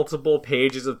like multiple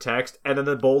pages of text, and then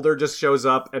the boulder just shows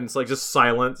up, and it's like just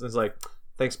silence, and it's like,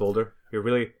 thanks, boulder. You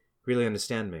really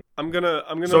understand me. I'm gonna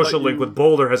social link with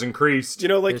boulder has increased.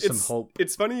 There's some hope.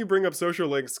 It's funny you bring up social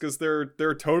links because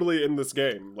they're totally in this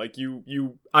game. Like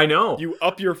you I know. You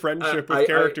up your friendship with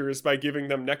characters by giving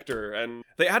them nectar, and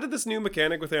they added this new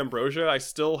mechanic with ambrosia. I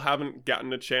still haven't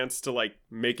gotten a chance to like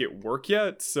make it work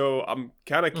yet, so I'm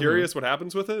kind of curious what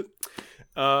happens with it.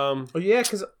 Oh yeah,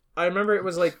 because I remember it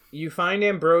was like you find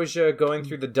ambrosia going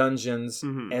through the dungeons,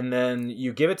 and then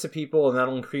you give it to people, and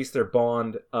that'll increase their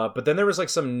bond. But then there was like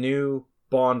some new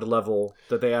bond level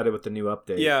that they added with the new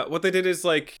update. Yeah, what they did is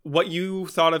like what you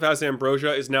thought of as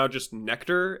ambrosia is now just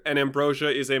nectar, and ambrosia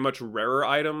is a much rarer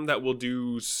item that will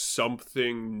do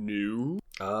something new.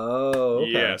 Oh,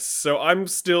 okay. Yes. So I'm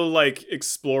still like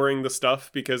exploring the stuff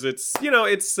because it's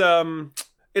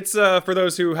for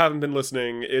those who haven't been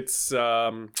listening, it's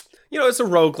it's a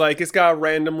roguelike. It's got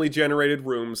randomly generated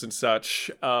rooms and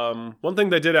such. One thing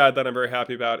they did add that I'm very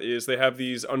happy about is they have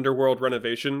these underworld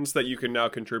renovations that you can now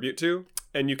contribute to.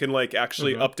 And you can like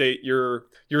actually update your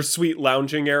sweet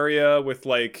lounging area with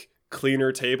like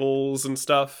cleaner tables and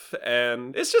stuff.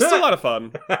 And it's just a lot of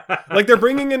fun. Like they're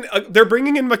bringing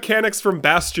in mechanics from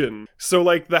Bastion. So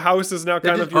like the house is now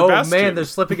kind of your Bastion. Oh man, they're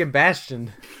slipping in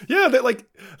Bastion. Yeah, they like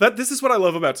that. This is what I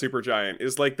love about Supergiant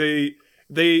is like they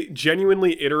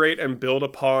genuinely iterate and build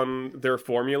upon their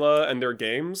formula and their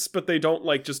games, but they don't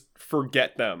like just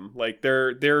forget them. Like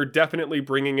they're definitely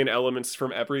bringing in elements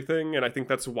from everything, and I think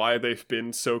that's why they've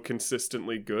been so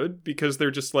consistently good, because they're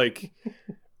just like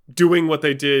doing what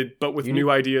they did but with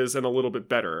new ideas and a little bit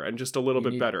better and just a little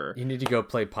bit better. You need to go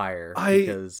play Pyre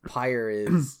because Pyre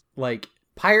is like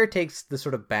Pyre takes the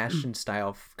sort of Bastion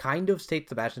style, takes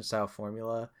the Bastion style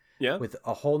formula, with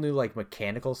a whole new like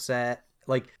mechanical set.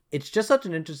 Like, it's just such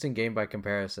an interesting game by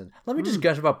comparison. Let me just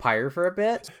gush about Pyre for a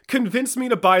bit. Convince me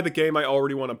to buy the game I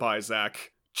already want to buy,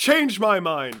 Zach. Change my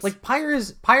mind. Like, Pyre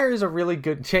is a really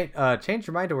good change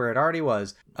your mind to where it already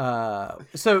was.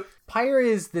 So Pyre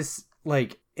is this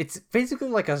like, it's basically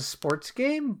like a sports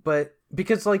game, but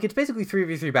because like it's basically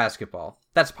 3v3 basketball.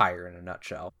 That's Pyre in a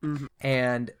nutshell.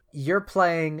 And you're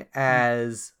playing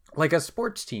as like a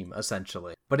sports team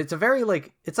essentially, but it's a very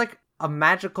like it's like a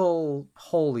magical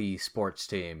holy sports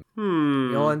team.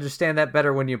 You'll understand that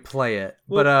better when you play it.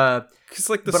 Well, but because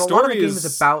like a lot of the game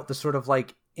is about the sort of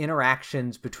like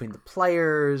interactions between the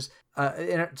players,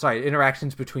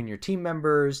 interactions between your team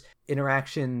members,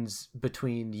 interactions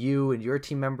between you and your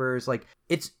team members. Like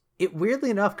it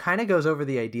weirdly enough kind of goes over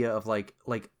the idea of like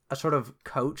a sort of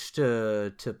coach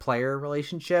to player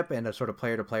relationship and a sort of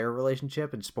player to player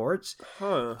relationship in sports.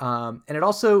 And it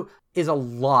also is a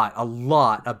lot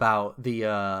about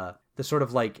the sort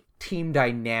of like team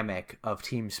dynamic of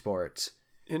team sports.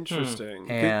 Interesting.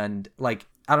 And like,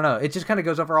 I don't know, it just kind of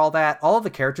goes over all that. All of the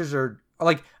characters are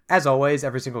like, as always,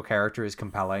 every single character is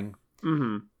compelling.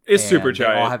 It's Supergiant. They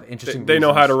all have interesting they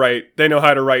know how to write. They know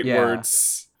how to write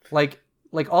words. Like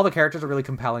all the characters are really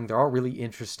compelling. They're all really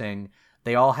interesting.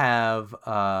 They all have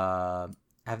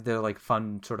their like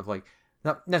fun sort of like,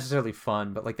 not necessarily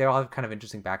fun, but like they all have kind of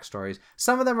interesting backstories.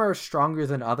 Some of them are stronger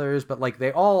than others, but like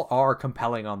they all are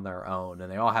compelling on their own,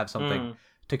 and they all have something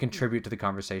to contribute to the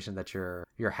conversation that you're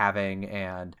having.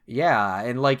 And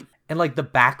and the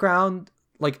background,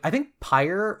 like I think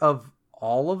Pyre of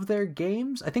all of their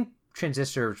games, I think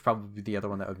Transistor is probably the other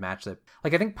one that would match it.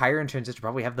 Like I think Pyre and Transistor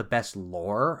probably have the best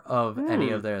lore of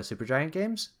any of the Supergiant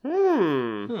games.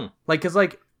 Like because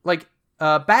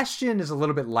Bastion is a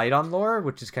little bit light on lore,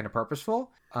 which is kind of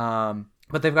purposeful.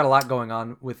 but they've got a lot going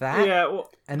on with that. Yeah, well,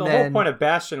 And the then- whole point of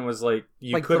Bastion was like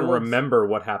you Like, couldn't the world's- remember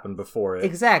what happened before it.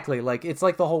 Exactly, like it's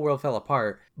like the whole world fell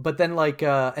apart. But then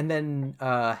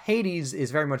Hades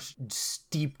is very much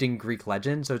steeped in Greek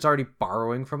legend, so it's already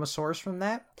borrowing from a source from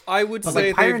that. I would But, say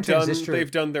like, Pyre and Transistor-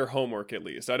 they've done their homework at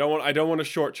least. I don't want to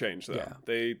shortchange them.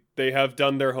 Yeah. They have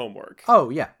done their homework. Oh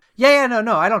yeah,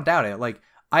 no, I don't doubt it. Like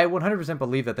I 100%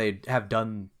 believe that they have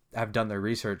done their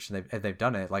research and they've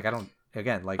done it. Like I don't.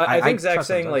 Again, like I think Zach's trust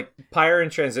them, saying so- like Pyre and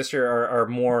Transistor are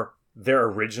more their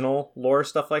original lore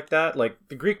stuff like that. Like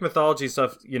the Greek mythology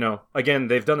stuff, again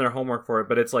they've done their homework for it,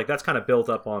 but it's like that's kind of built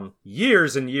up on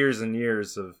years and years and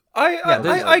years of.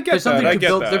 I get there's something that. I to get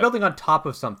build. that. They're building on top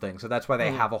of something, so that's why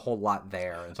they have a whole lot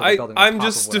there. And so they're building on I'm top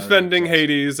just of whatever defending exists.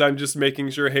 Hades. I'm just making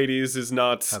sure Hades is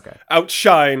not Okay.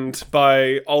 outshined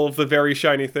by all of the very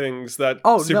shiny things that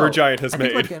Supergiant has I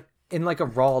think, made. like, in like a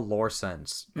raw lore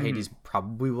sense, Hades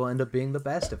probably will end up being the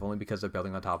best, if only because they're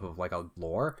building on top of like a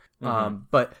lore.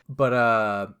 But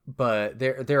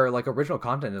their like original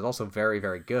content is also very,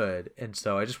 very good, and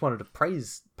so I just wanted to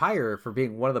praise Pyre for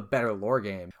being one of the better lore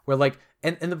games. Where like,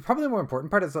 and probably the more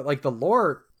important part is that like the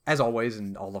lore, as always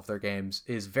in all of their games,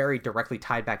 is very directly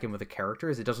tied back in with the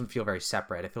characters. It doesn't feel very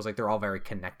separate. It feels like they're all very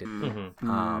connected.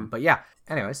 But yeah.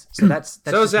 Anyways, so that's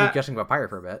So just me Zach- gushing about Pyre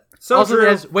for a bit. So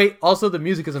also, Drew- also the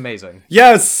music is amazing.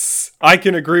 Yes, I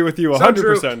can agree with you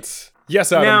 100%.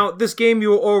 Yes, Adam. Now this game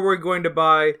you were already going to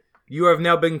buy, you have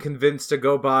now been convinced to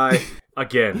go buy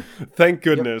again. Thank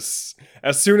goodness.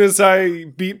 As soon as I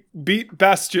beat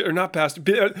Bastion, or not Bastion,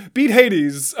 beat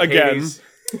Hades again. Hades.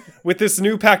 With this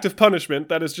new pact of punishment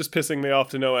that is just pissing me off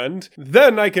to no end,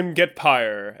 then I can get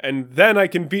Pyre, and then I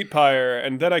can beat Pyre,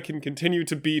 and then I can continue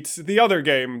to beat the other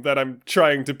game that I'm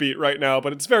trying to beat right now,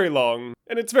 but it's very long,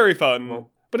 and it's very fun.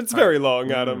 But it's very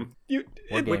long, Adam.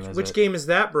 Which game is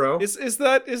that, bro? Is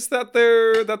that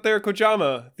their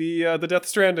Kojima, the Death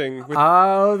Stranding? With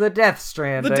Oh, the Death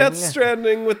Stranding. the Death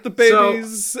Stranding with the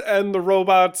babies and the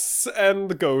robots and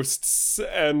the ghosts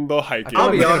and the hiking.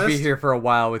 I'll be We're gonna honest. be here for a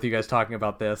while with you guys talking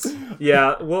about this.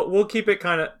 Yeah, we'll keep it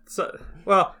kind of.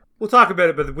 Well, we'll talk about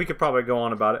it, but we could probably go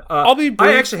on about it. I'll be brief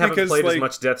I actually haven't because, played like- as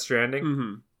much Death Stranding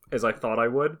Mhm. as I thought I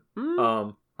would.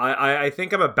 I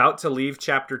think I'm about to leave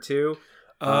Chapter 2.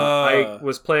 I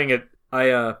was playing it.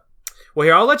 Well,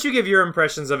 here, I'll let you give your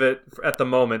impressions of it at the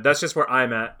moment. That's just where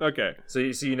I'm at. Okay, So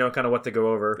you know kind of what to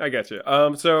go over. I get you.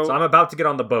 So I'm about to get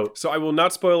on the boat. So I will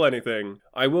not spoil anything.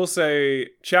 I will say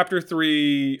Chapter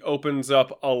 3 opens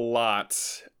up a lot.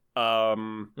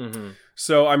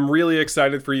 So I'm really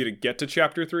excited for you to get to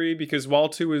Chapter 3 because while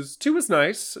 2 is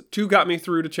nice, 2 got me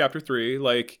through to Chapter 3.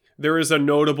 Like, there is a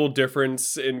notable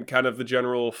difference in kind of the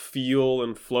general feel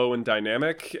and flow and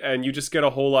dynamic, and you just get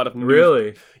a whole lot of new...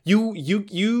 Really?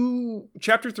 You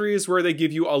Chapter 3 is where they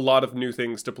give you a lot of new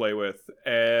things to play with,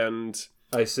 and...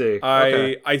 I see.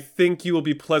 Okay. I think you will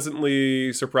be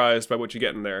pleasantly surprised by what you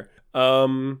get in there.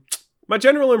 My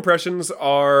general impressions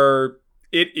are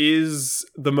it is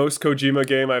the most Kojima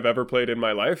game I've ever played in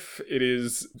my life. It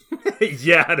is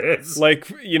Yeah, it is.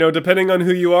 like, depending on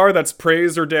who you are, that's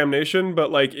praise or damnation, but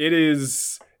like it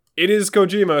is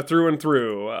Kojima through and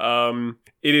through.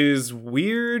 It is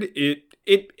weird.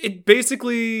 It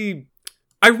basically,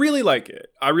 I really like it.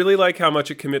 I really like how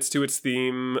much it commits to its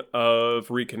theme of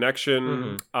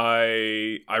reconnection.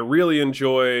 I really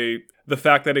enjoy the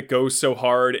fact that it goes so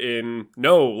hard in,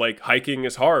 hiking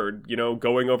is hard.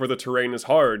 Going over the terrain is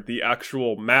hard. The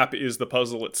actual map is the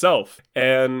puzzle itself.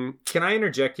 And Can I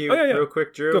interject you yeah. real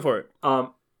quick, Drew? go for it.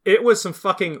 It was some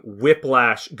fucking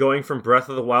whiplash going from Breath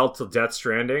of the Wild to Death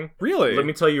Stranding. Really? Let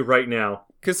me tell you right now.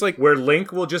 Because like, Where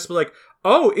Link will just be like,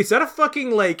 oh, is that a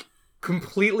fucking,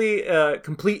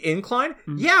 complete incline?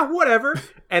 Yeah, whatever.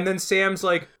 And then Sam's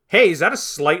like, hey, is that a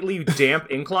slightly damp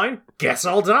incline? Guess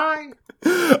I'll die.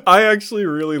 I actually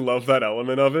really love that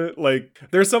element of it. Like,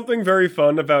 there's something very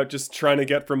fun about just trying to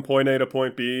get from point A to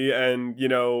point B, and,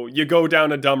 you go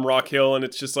down a dumb rock hill, and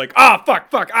it's just like, fuck,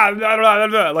 blah, blah, blah,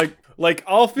 blah. Like,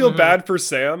 I'll feel bad for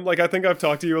Sam. Like, I think I've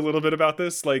talked to you a little bit about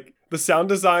this. Like, the sound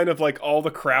design of, all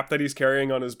the crap that he's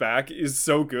carrying on his back is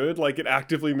so good. Like, it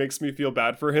actively makes me feel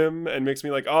bad for him and makes me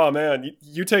like, oh, man,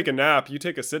 you take a nap. You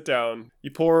take a sit down.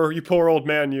 You poor old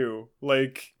man, you.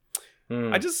 Like,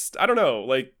 I don't know.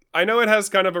 Like, I know it has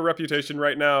kind of a reputation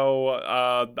right now.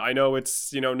 I know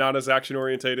it's, not as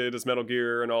action-orientated as Metal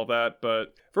Gear and all that,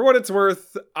 but for what it's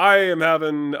worth, I am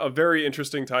having a very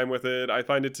interesting time with it. I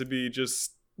find it to be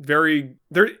just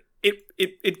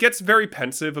it gets very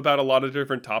pensive about a lot of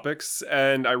different topics,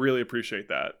 and I really appreciate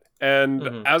that.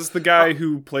 And as the guy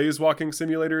who plays walking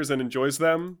simulators and enjoys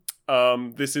them,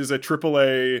 This is a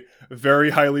AAA, very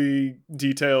highly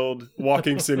detailed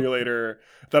walking simulator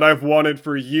that I've wanted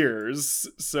for years.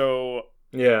 So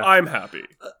Yeah. I'm happy.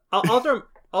 I'll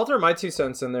throw my 2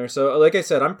 cents in there. So, like I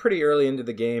said, I'm pretty early into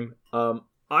the game.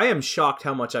 I am shocked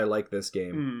how much I like this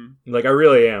game. Like, I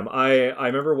really am. I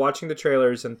remember watching the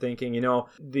trailers and thinking,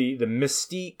 the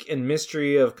mystique and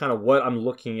mystery of kind of what I'm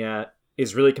looking at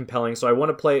is really compelling. So I want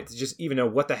to play it to just even know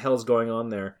what the hell's going on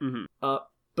there.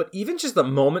 But even just the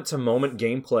moment-to-moment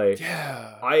gameplay,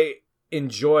 I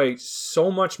enjoy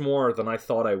so much more than I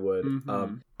thought I would.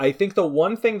 I think the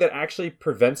one thing that actually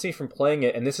prevents me from playing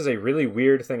it, and this is a really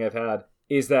weird thing I've had,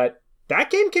 is that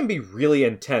game can be really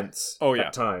intense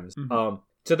at times.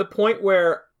 To the point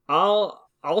where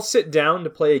I'll sit down to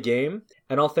play a game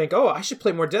and I'll think, oh, I should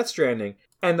play more Death Stranding.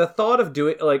 And the thought of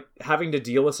having to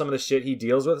deal with some of the shit he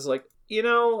deals with is like, I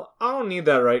don't need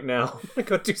that right now. I'm gonna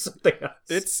go do something else.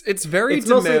 It's very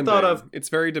demanding. It's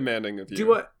very demanding of you.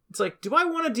 Do I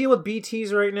want to deal with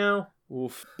BTs right now?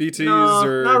 Oof. BTs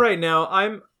no, not right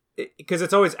now. Because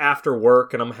it's always after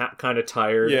work and I'm kind of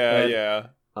tired. Yeah.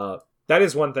 That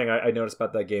is one thing I noticed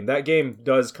about that game. That game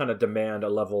does kind of demand a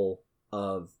level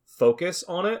of focus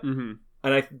on it.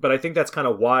 But I think that's kind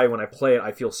of why when I play it,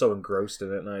 I feel so engrossed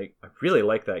in it, and I really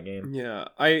like that game. Yeah,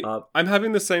 I'm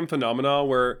having the same phenomena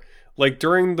where, like,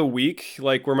 during the week,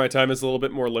 like, where my time is a little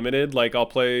bit more limited, like, I'll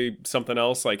play something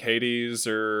else, like Hades,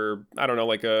 or, I don't know,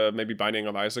 like, maybe Binding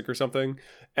of Isaac or something.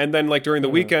 And then, like, during the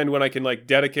weekend, when I can, like,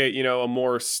 dedicate, a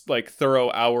more, like,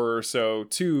 thorough hour or so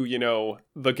to,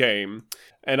 the game,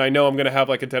 and I know I'm going to have,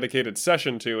 like, a dedicated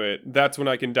session to it, that's when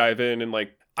I can dive in and,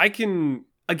 like, I can...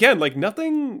 Again, like,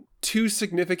 nothing too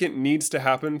significant needs to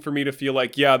happen for me to feel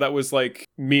like, yeah, that was, like,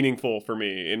 meaningful for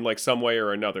me in, like, some way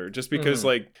or another. Just because,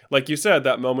 like you said,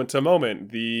 that moment to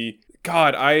moment, there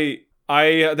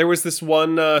was this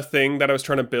one thing that I was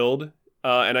trying to build,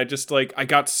 and I just, like, I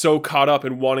got so caught up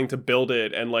in wanting to build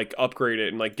it and, like, upgrade it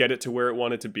and, like, get it to where it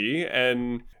wanted to be.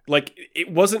 And, like, it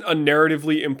wasn't a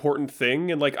narratively important thing.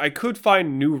 And, like, I could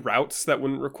find new routes that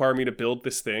wouldn't require me to build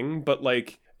this thing, but,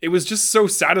 like... It was just so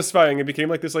satisfying. It became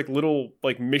like this like little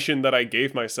like mission that I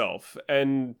gave myself.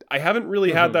 And I haven't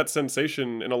really had that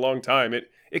sensation in a long time.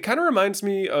 It kind of reminds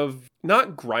me of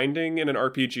not grinding in an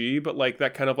RPG, but like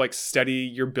that kind of like steady,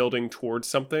 you're building towards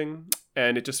something.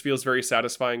 And it just feels very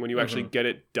satisfying when you actually get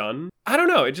it done. I don't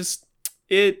know.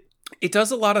 It does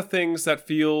a lot of things that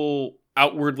feel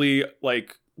outwardly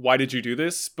like, why did you do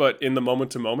this? But in the moment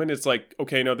to moment, it's like,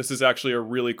 okay, no, this is actually a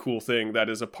really cool thing that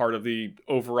is a part of the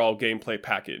overall gameplay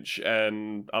package,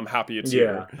 and I'm happy it's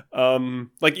here.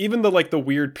 Like even the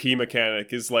weird pee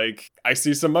mechanic is like, I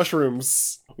see some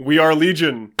mushrooms. We are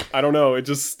Legion. I don't know. It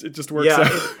just works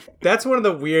out. That's one of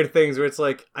the weird things where it's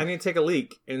like, I need to take a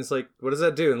leak, and it's like, what does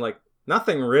that do? And like,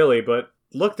 nothing really, but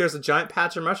look, there's a giant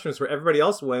patch of mushrooms where everybody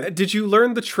else went. Did you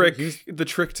learn the trick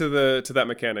to that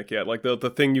mechanic yet? Like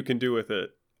the thing you can do with it?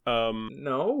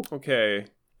 No. Okay,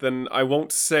 then I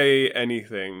won't say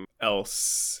anything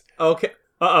else. Okay.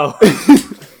 Uh-oh.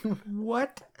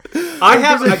 What? I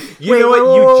have...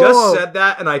 You just said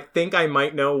that, and I think I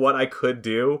might know what I could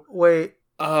do. Wait.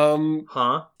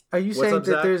 Huh? Are you saying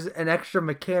that there's an extra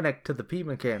mechanic to the P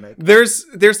mechanic? There's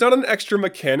not an extra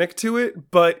mechanic to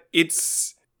it, but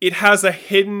it has a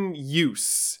hidden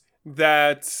use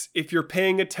that if you're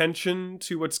paying attention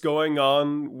to what's going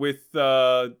on with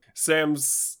the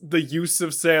use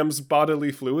of Sam's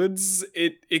bodily fluids,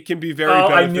 it can be very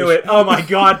beneficial. I knew it. Oh my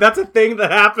god, that's a thing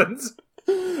that happens.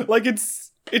 Like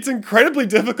it's incredibly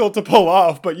difficult to pull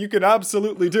off, but you can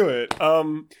absolutely do it.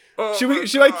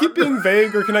 Should I keep being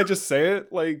vague, or can I just say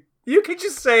it? Like, you can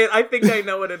just say it. I think I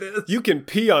know what it is. You can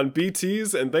pee on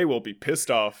BTs and they will be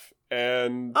pissed off.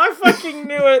 And I fucking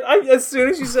knew it. As soon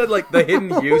as you said like the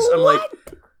hidden use, I'm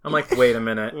like, wait a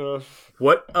minute.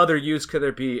 What other use could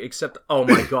there be except, oh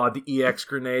my god, the EX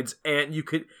grenades,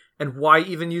 and why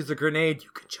even use the grenade? You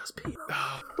could just pee.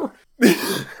 Oh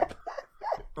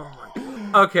my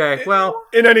god. Okay, well,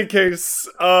 in any case,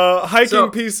 hiking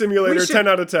pee simulator 10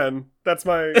 out of 10. That's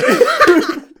my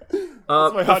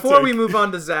before we move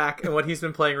on to Zach and what he's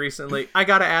been playing recently, I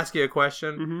gotta ask you a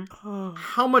question.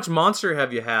 How much Monster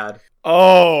have you had?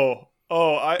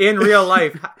 In real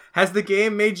life, has the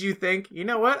game made you think, you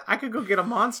know what, I could go get a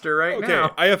Monster now?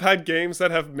 Okay, I have had games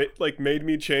that have made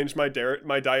me change my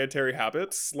dietary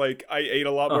habits. Like, I ate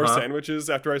a lot more sandwiches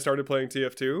after I started playing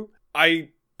TF2. I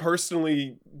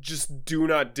personally just do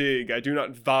not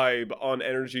vibe on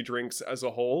energy drinks as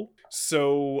a whole.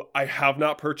 So I have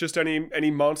not purchased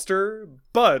any Monster,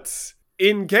 but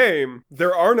in game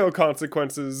there are no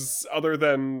consequences other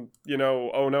than,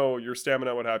 oh no, your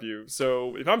stamina, what have you.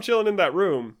 So if I'm chilling in that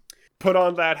room, put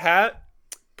on that hat,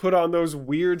 put on those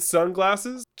weird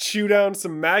sunglasses, chew down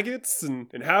some maggots, and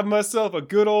have myself a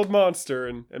good old monster,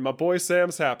 and my boy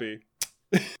Sam's happy.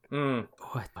 What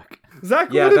the fuck?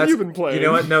 Zach, what have you been playing? You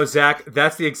know what? No, Zach,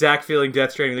 that's the exact feeling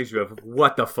Death Stranding leaves you with.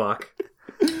 What the fuck?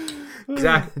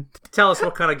 Zach, tell us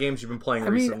what kind of games you've been playing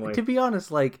recently. I mean, to be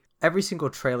honest, like, every single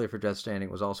trailer for Death Stranding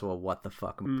was also a what the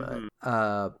fuck.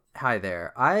 But, hi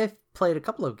there. I've played a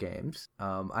couple of games.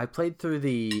 I played through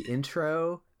the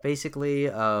intro, basically,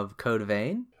 of Code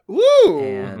Vein. Woo!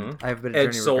 And I've been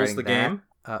Edge Souls, the game?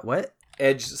 What?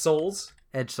 Edge Souls?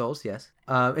 Edge Souls, yes.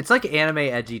 It's like anime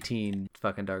edgy teen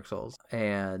fucking Dark Souls.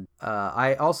 And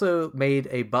I also made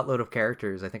a buttload of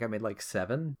characters. I think I made like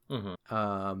 7.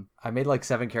 I made like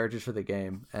 7 characters for the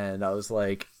game, and I was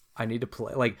like, I need to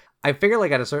play. Like, I figured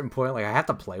like at a certain point, like I have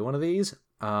to play one of these.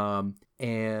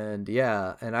 And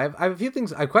yeah, and I have a few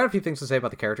things. I have quite a few things to say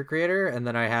about the character creator, and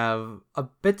then I have a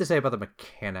bit to say about the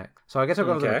mechanic. So I guess I'll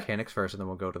go to the mechanics first, and then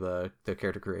we'll go to the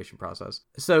character creation process.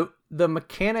 So the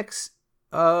mechanics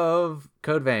of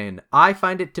Code Vein, I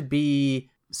find it to be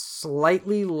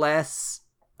slightly less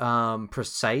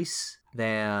precise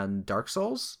than Dark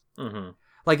Souls.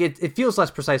 Like it feels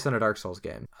less precise than a Dark Souls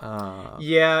game.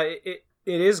 Yeah, it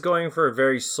is going for a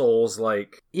very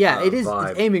Souls-like it is.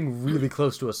 vibe. It's aiming really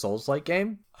close to a Souls-like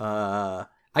game. I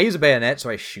use a bayonet, so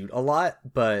I shoot a lot,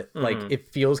 but like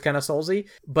it feels kind of Soulsy.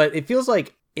 But it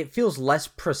feels less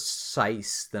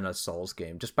precise than a Souls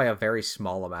game, just by a very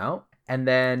small amount. And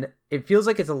then it feels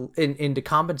like it's to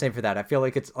compensate for that, I feel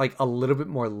like it's like a little bit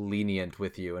more lenient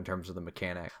with you in terms of the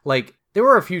mechanic. Like, there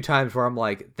were a few times where I'm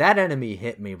like, that enemy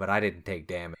hit me, but I didn't take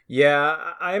damage. Yeah,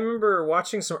 I remember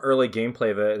watching some early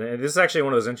gameplay of it, and this is actually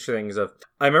one of those interesting things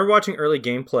I remember watching early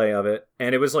gameplay of it,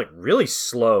 and it was like really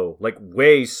slow, like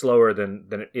way slower than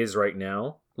it is right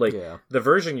now. Like, the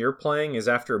version you're playing is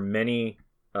after many,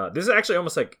 this is actually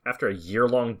almost like after a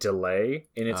year-long delay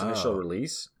in its initial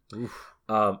release. Oof.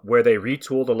 Where they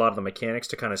retooled a lot of the mechanics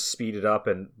to kind of speed it up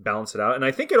and balance it out. And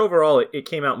I think overall it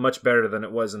came out much better than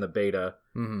it was in the beta.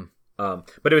 But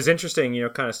it was interesting,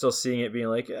 kind of still seeing it being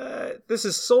like, this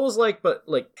is Souls-like, but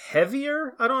like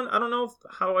heavier. I don't know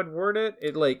how I'd word it.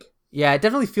 Yeah, it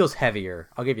definitely feels heavier.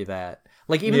 I'll give you that.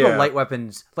 Like, even the light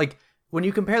weapons, like, when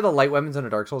you compare the light weapons in a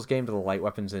Dark Souls game to the light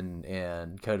weapons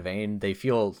in Code Vein, they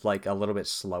feel like a little bit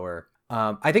slower.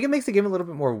 I think it makes the game a little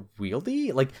bit more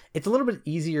wieldy. Like, it's a little bit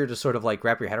easier to sort of like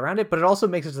wrap your head around it, but it also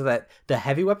makes it so that the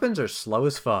heavy weapons are slow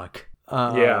as fuck.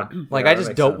 I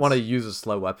just don't want to use a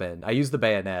slow weapon. I use the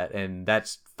bayonet, and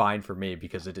that's fine for me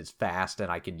because it is fast and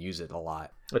I can use it a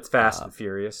lot. It's fast and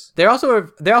furious. They're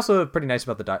also pretty nice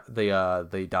about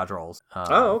the dodge rolls.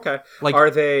 Okay. Like,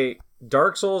 are they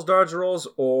Dark Souls dodge rolls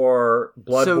or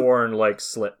Bloodborne like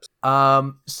slips?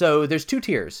 So there's 2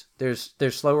 tiers. There's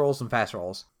slow rolls and fast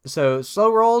rolls. So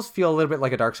slow rolls feel a little bit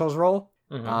like a Dark Souls roll.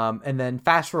 And then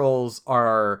fast rolls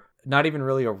are not even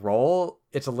really a roll.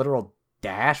 It's a literal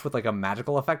dash with like a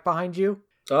magical effect behind you.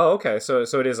 Oh, okay. So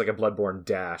it is like a Bloodborne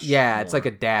dash. Yeah, it's like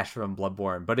a dash from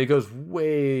Bloodborne, but it goes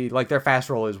way, like, their fast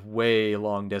roll is way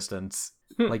long distance.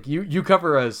 Like, you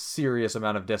cover a serious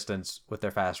amount of distance with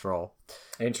their fast roll.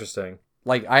 Interesting.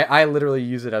 Like, I literally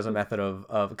use it as a method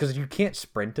of because you can't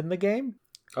sprint in the game.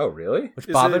 Oh, really? Which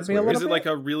bothered me a little bit. Is it like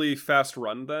a really fast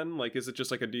run then? Like, is it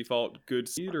just like a default good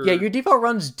speed? Or... Yeah, your default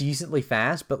run's decently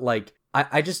fast, but like,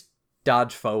 I just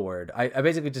dodge forward. I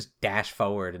basically just dash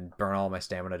forward and burn all my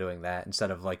stamina doing that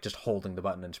instead of like just holding the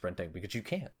button and sprinting, because you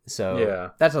can't.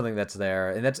 So that's something that's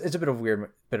there, and it's a bit of a weird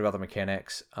bit about the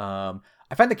mechanics.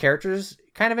 I find the characters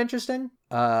kind of interesting.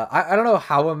 I don't know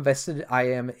how invested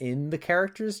I am in the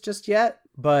characters just yet,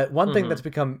 but one thing that's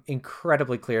become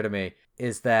incredibly clear to me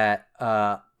is that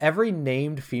every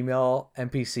named female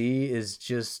NPC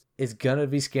is gonna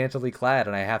be scantily clad,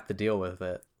 and I have to deal with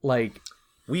it. Like,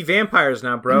 we vampires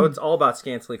now, bro. It's all about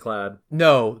scantily clad.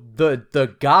 No,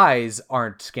 the guys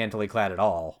aren't scantily clad at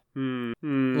all.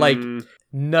 Like,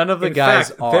 none of the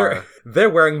guys are. They're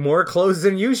wearing more clothes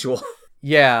than usual.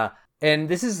 Yeah, and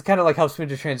this is kind of like helps me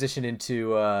to transition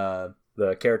into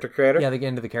the character creator. Yeah,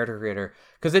 into the character creator,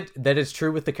 because that is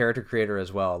true with the character creator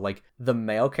as well. Like, the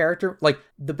male character, like,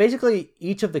 basically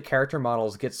each of the character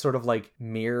models gets sort of like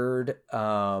mirrored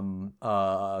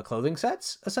clothing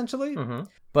sets essentially.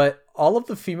 But all of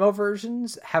the female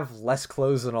versions have less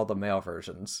clothes than all the male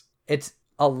versions. It's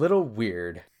a little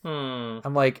weird.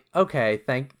 I'm like, okay,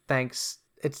 thanks.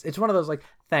 It's one of those like,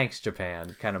 thanks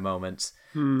Japan kind of moments.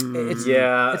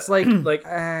 It's like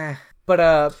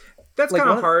but that's like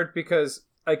kind of hard because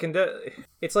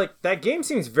it's like that game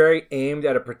seems very aimed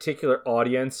at a particular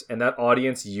audience, and that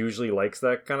audience usually likes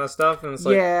that kind of stuff, and it's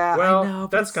like, yeah, well, I know,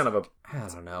 that's kind of a I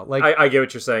don't know. Like I get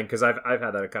what you're saying, because I've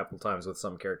had that a couple times with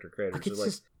some character creators. it's Like,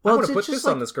 just- I well, want it's to put just this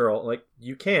like- on this girl. Like,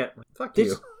 you can't. Fuck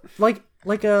it's you.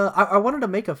 I wanted to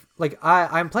make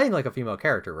I'm playing like a female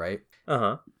character, right?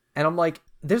 Uh-huh. And I'm like,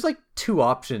 there's like two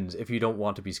options if you don't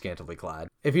want to be scantily clad.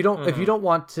 If you don't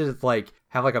want to like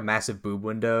have like a massive boob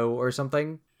window or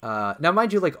something. Now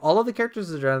mind you, like all of the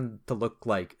characters are designed to look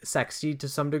like sexy to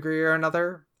some degree or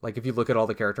another. Like if you look at all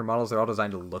the character models, they're all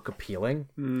designed to look appealing.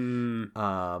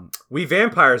 We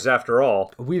vampires, after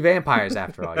all. We vampires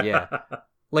after all, yeah.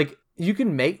 Like you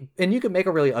can make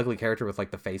a really ugly character with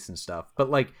like the face and stuff, but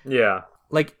like Yeah.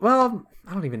 well,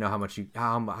 I don't even know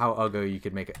how ugly you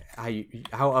could make it,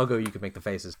 how ugly you could make the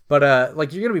faces, but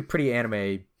like you're gonna be pretty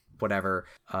anime, whatever.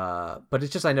 But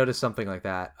it's just I noticed something like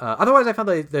that. Otherwise, I found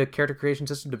the character creation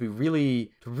system to be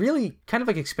really kind of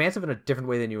like expansive in a different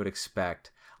way than you would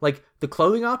expect. Like the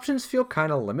clothing options feel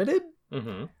kind of limited.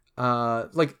 Mm-hmm.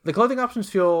 Like the clothing options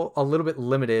feel a little bit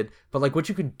limited, but like what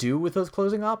you can do with those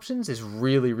clothing options is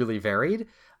really, really varied.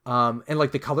 And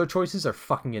like the color choices are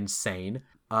fucking insane.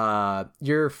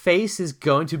 Your face is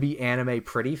going to be anime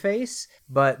pretty face,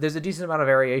 but there's a decent amount of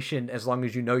variation as long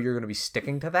as you know you're going to be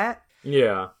sticking to that.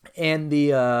 Yeah. And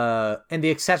the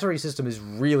accessory system is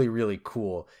really, really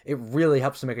cool. It really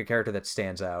helps to make a character that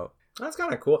stands out. That's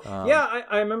kind of cool. Yeah,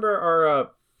 I remember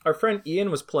our friend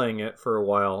Ian was playing it for a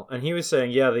while, and he was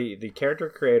saying, yeah, the character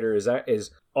creator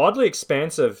is oddly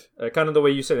expansive. Kind of the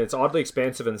way you said it. It's oddly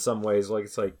expansive in some ways. Like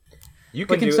it's like you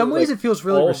can like in do some ways like, it feels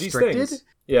really all of these restricted. things.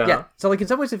 Yeah. So like in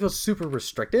some ways it feels super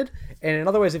restricted, and in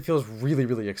other ways it feels really,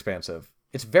 really expansive.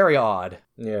 It's very odd.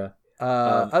 Yeah.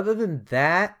 Other than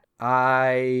that,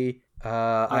 I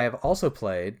have also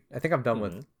played. I think I'm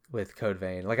done with Code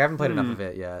Vein. Like I haven't played enough of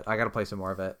it yet. I got to play some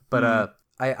more of it. But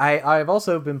I've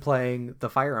also been playing the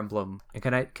Fire Emblem. And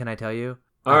can I tell you?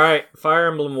 All right, Fire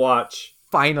Emblem Watch.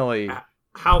 Finally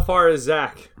How far is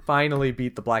Zach? Finally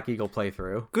beat the Black Eagle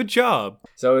playthrough. Good job.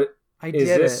 So I is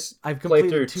did this it. I've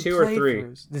completed playthrough 2 2 or 3?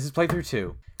 playthroughs. This is playthrough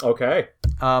 2. Okay.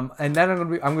 And then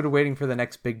I'm gonna be waiting for the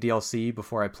next big DLC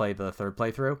before I play the third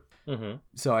playthrough. Mm-hmm.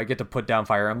 So I get to put down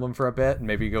Fire Emblem for a bit and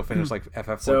maybe go finish like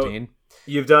FF14. So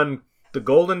you've done the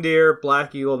Golden Deer,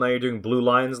 Black Eagle. Now you're doing Blue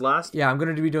Lions last. Yeah, I'm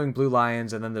gonna be doing Blue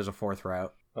Lions, and then there's a 4th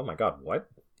route. Oh my God! What?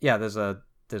 Yeah, there's a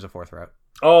 4th route.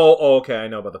 Oh, okay. I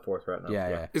know about the 4th route now.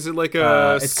 Yeah. Is it like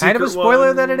a it's kind of a spoiler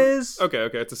one? that it is. Okay,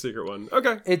 it's a secret one.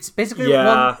 Okay. It's basically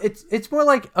it's more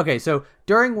like, okay, so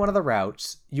during one of the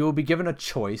routes, you will be given a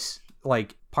choice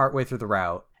like partway through the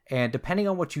route, and depending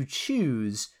on what you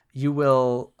choose, you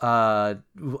will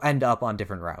end up on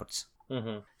different routes.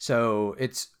 Mm-hmm. So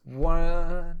it's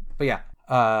one, but yeah,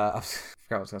 I forgot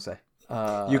what I was gonna say.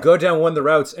 You go down one of the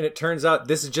routes, and it turns out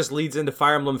this just leads into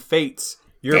Fire Emblem Fates.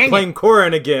 You're Dang playing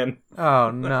Corrin again.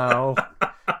 Oh no,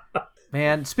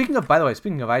 man! By the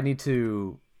way, I need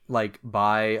to like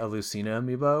buy a Lucina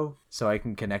amiibo so I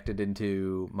can connect it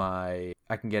into I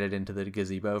can get it into the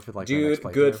gazebo for like my next Dude,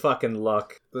 playthrough. good fucking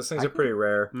luck. Those things are pretty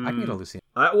rare. I can get a Lucina.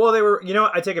 Well, they were. You know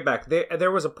what? I take it back.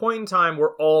 There was a point in time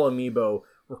where all amiibo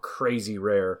were crazy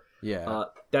rare. Yeah.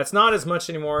 That's not as much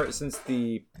anymore since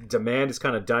the demand has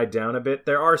kind of died down a bit.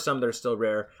 There are some that are still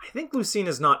rare. I think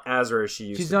Lucina's not as rare as she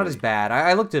used to be. She's not as bad.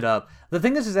 I looked it up. The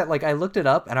thing is that like I looked it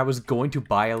up and I was going to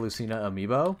buy a Lucina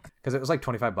amiibo because it was like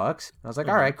 $25. I was like,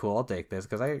 all right, cool, I'll take this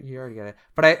because you already get it.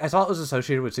 But I saw it was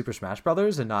associated with Super Smash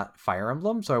Brothers and not Fire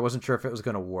Emblem, so I wasn't sure if it was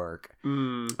going to work.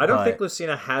 I don't think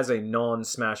Lucina has a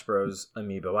non-Smash Bros.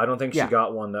 Amiibo. I don't think she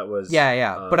got one that was.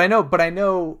 Yeah. But I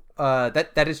know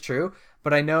that is true.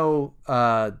 But I know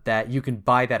that you can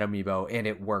buy that amiibo and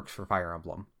it works for Fire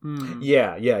Emblem.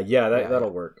 Yeah. That'll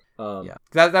work. Yeah,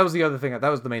 that was the other thing. That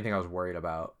was the main thing I was worried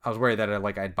about. I was worried that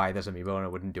I'd buy this amiibo and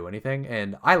it wouldn't do anything.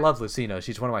 And I love Lucina;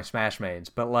 she's one of my Smash mains.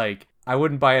 But like, I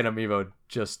wouldn't buy an amiibo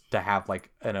just to have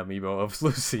like an amiibo of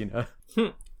Lucina.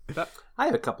 I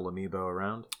have a couple amiibo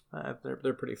around.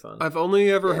 They're pretty fun. I've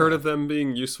only ever heard of them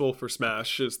being useful for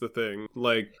Smash is the thing.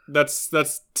 Like that's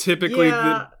typically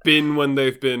been when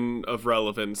they've been of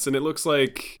relevance, and it looks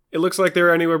like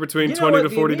they're anywhere between $20 to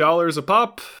 $40 a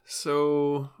pop.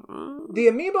 So the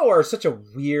amiibo are such a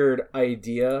weird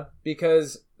idea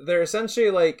because they're essentially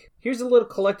like, here's a little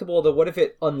collectible that what if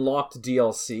it unlocked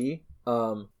DLC.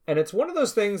 And it's one of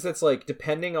those things that's like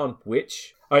depending on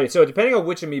which. Alright, so depending on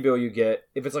which amiibo you get,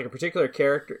 if it's like a particular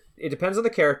character, it depends on the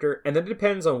character, and then it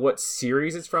depends on what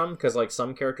series it's from, because like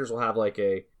some characters will have like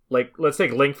let's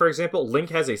take Link for example. Link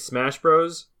has a Smash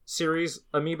Bros. Series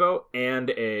amiibo and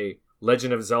a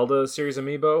Legend of Zelda series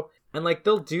amiibo, and like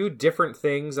they'll do different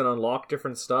things and unlock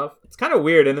different stuff. It's kind of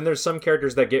weird, and then there's some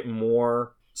characters that get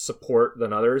more support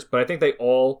than others, but I think they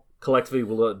all collectively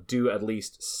will do at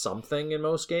least something in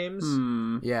most games.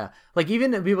 Yeah. Like,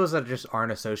 even amiibos that just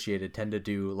aren't associated tend to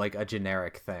do, like, a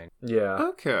generic thing. Yeah.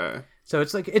 Okay. So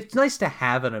it's, like, it's nice to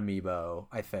have an amiibo,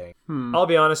 I think. I'll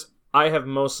be honest, I have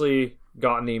mostly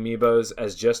gotten the amiibos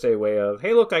as just a way of,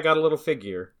 hey, look, I got a little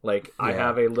figure. Like, I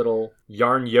have a little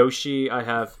Yarn Yoshi. I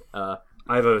have a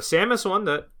Samus one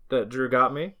that Drew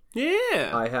got me.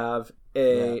 Yeah. I have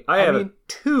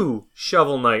two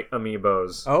Shovel Knight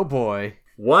amiibos. Oh, boy.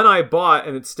 One I bought,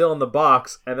 and it's still in the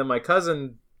box, and then my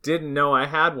cousin didn't know I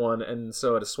had one, and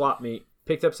so at a swap meet,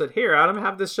 picked up, said, here, Adam,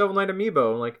 have this Shovel Knight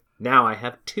amiibo. I'm like, now I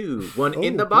have two. One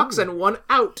in the box and one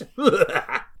out.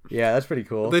 Yeah, that's pretty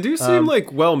cool. They do seem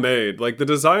like well made. Like the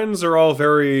designs are all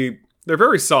they're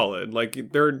very solid.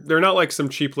 Like they're not like some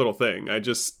cheap little thing.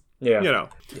 Yeah.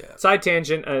 Side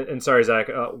tangent, and sorry, Zach,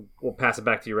 we'll pass it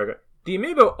back to you, Rega. The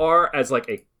amiibo are, as like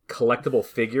a collectible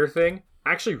figure thing,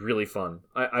 actually really fun.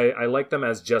 I like them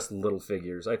as just little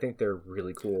figures. I think they're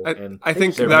really cool. I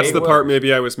think that's the part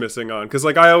maybe I was missing on, because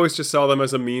like I always just saw them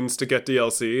as a means to get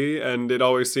DLC, and it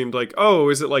always seemed like, oh,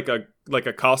 is it like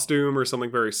a costume or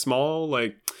something very small?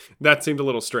 Like that seemed a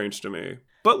little strange to me.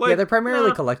 But like, yeah, they're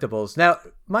primarily collectibles. Now,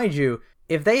 mind you,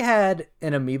 if they had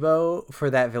an amiibo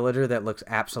for that villager that looks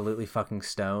absolutely fucking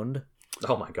stoned,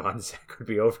 oh my god, Zach would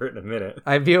be over it in a minute.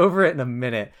 I'd be over it in a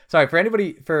minute. Sorry,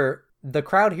 for the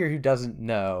crowd here who doesn't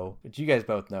know, which you guys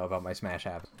both know about my Smash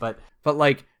habit, but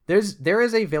like there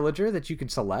is a villager that you can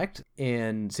select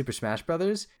in Super Smash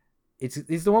Brothers.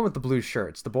 He's the one with the blue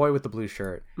shirts, the boy with the blue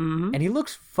shirt, and he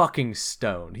looks fucking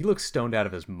stoned. He looks stoned out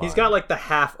of his mind. He's got like the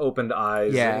half opened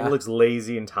eyes. Yeah, and he looks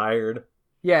lazy and tired.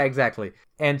 Yeah, exactly.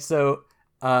 And so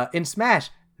in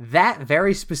Smash, that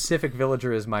very specific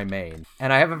villager is my main.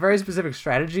 And I have a very specific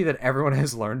strategy that everyone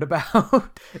has learned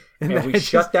about. and we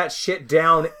shut that shit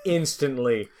down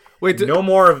instantly. Wait, no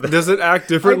more of that. Does it act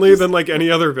differently than like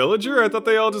any other villager? I thought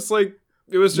they all just like,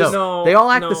 it was just... No, they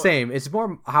all act the same. It's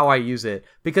more how I use it.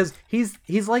 Because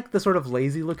he's like the sort of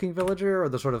lazy looking villager or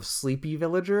the sort of sleepy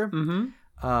villager.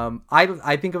 Mm-hmm.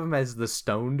 I think of him as the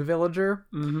stoned villager.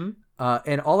 Mm-hmm.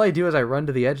 And all I do is I run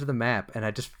to the edge of the map and I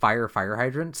just fire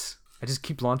hydrants. I just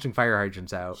keep launching fire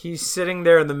hydrants out. He's sitting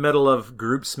there in the middle of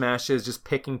group smashes, just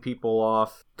picking people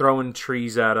off, throwing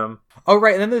trees at him. Oh,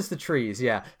 right, and then there's the trees,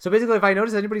 yeah. So basically, if I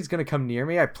notice anybody's going to come near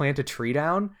me, I plant a tree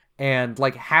down, and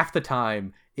like half the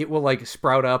time, it will like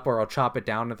sprout up or I'll chop it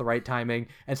down at the right timing,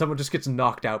 and someone just gets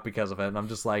knocked out because of it, and I'm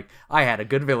just like, I had a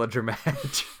good villager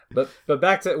match. But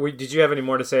back to, did you have any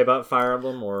more to say about Fire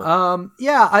Emblem? Or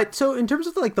yeah, so in terms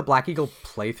of like the Black Eagle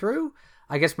playthrough,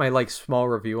 I guess my like small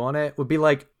review on it would be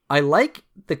like, I like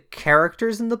the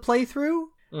characters in the playthrough,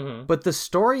 but the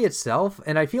story itself,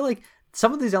 and I feel like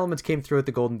some of these elements came through at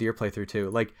the Golden Deer playthrough too.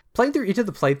 Like, playing through each of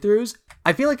the playthroughs,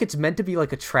 I feel like it's meant to be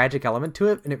like a tragic element to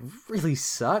it, and it really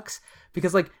sucks,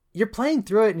 because like, you're playing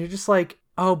through it and you're just like,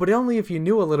 oh, but only if you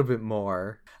knew a little bit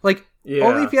more. Like,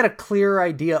 only if you had a clearer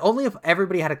idea, only if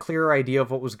everybody had a clearer idea of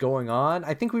what was going on,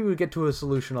 I think we would get to a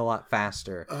solution a lot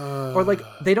faster. Or like,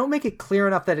 they don't make it clear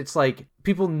enough that it's like,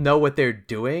 people know what they're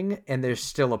doing and they're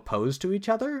still opposed to each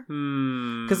other.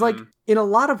 Because like, in a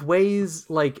lot of ways,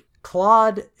 like,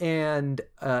 Claude and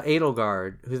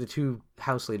Edelgard, who are the two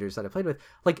house leaders that I played with,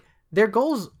 like, their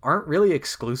goals aren't really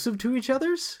exclusive to each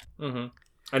other's.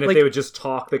 And if like, they would just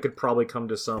talk, they could probably come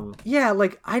to some they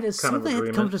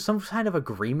had come to some kind of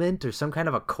agreement or some kind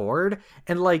of accord,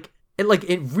 and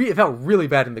it felt really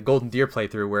bad in the Golden Deer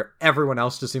playthrough where everyone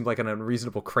else just seemed like an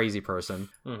unreasonable crazy person.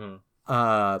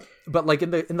 But like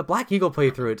in the Black Eagle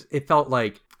playthrough, it felt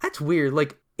like, that's weird.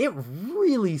 Like, it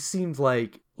really seemed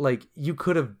like you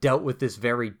could have dealt with this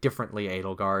very differently,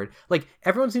 Edelgard. Like,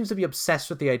 everyone seems to be obsessed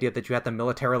with the idea that you have to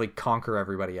militarily conquer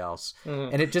everybody else,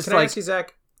 and it just Can I ask you,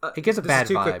 Zach? It gives a bad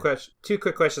vibe. Two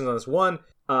quick questions on this. One,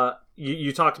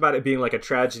 you talked about it being like a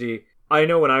tragedy. I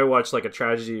know when I watch like a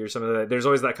tragedy or something like that, there's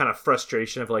always that kind of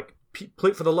frustration of like,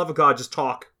 for the love of God, just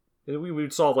talk. We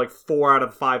would solve like 4 out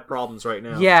of 5 problems right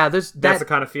now. Yeah, that's the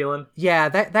kind of feeling. Yeah,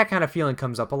 that kind of feeling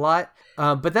comes up a lot.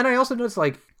 But then I also noticed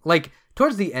like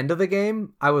towards the end of the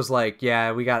game, I was like,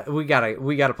 yeah, we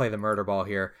gotta play the murder ball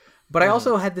here. But I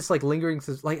also had this lingering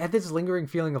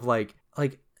feeling of like.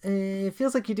 It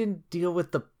feels like you didn't deal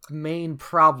with the main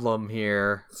problem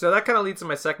here. So that kind of leads to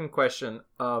my second question.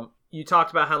 You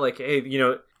talked about how, like,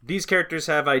 hey, these characters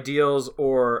have ideals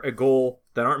or a goal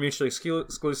that aren't mutually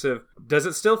exclusive. Does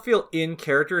it still feel in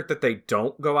character that they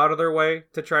don't go out of their way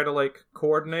to try to, like,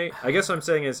 coordinate? I guess what I'm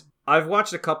saying is, I've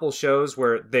watched a couple shows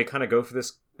where they kind of go for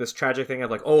this tragic thing of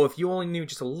like, oh, if you only knew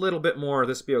just a little bit more,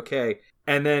 this would be okay.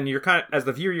 And then you're kind of, as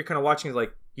the viewer, you're kind of watching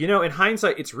like, in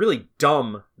hindsight, it's really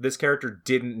dumb this character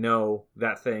didn't know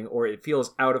that thing, or it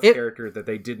feels out of character that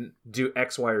they didn't do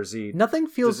X, Y, or Z. Nothing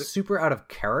feels super out of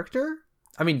character.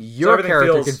 I mean, your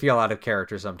character can feel out of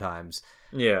character sometimes.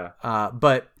 Yeah.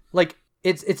 But like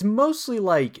it's mostly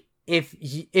like if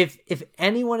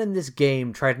anyone in this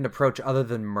game tried an approach other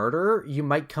than murder, you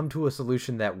might come to a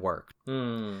solution that worked.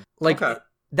 Okay.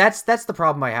 That's the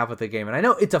problem I have with the game. And I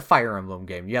know it's a Fire Emblem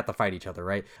game. You have to fight each other,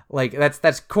 right? Like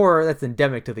that's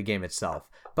endemic to the game itself.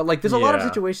 But like there's a lot of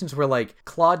situations where like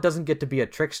Claude doesn't get to be a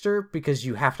trickster because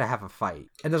you have to have a fight.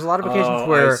 And there's a lot of occasions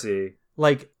where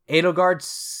like Edelgard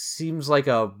seems like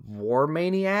a war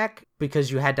maniac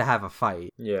because you had to have a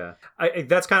fight. Yeah.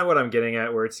 That's kind of what I'm getting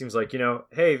at, where it seems like,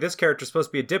 hey, this character's supposed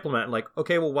to be a diplomat, and like,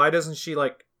 okay, well, why doesn't she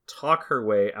like talk her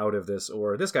way out of this?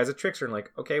 Or this guy's a trickster, and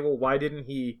like, okay, well, why didn't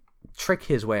he trick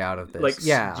his way out of this?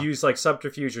 Like, use like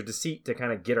subterfuge or deceit to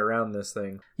kind of get around this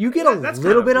thing. You get a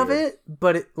little bit of it,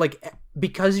 but it, like,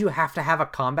 because you have to have a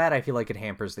combat, I feel like it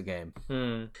hampers the game.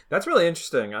 That's really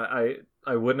interesting.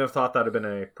 I wouldn't have thought that had been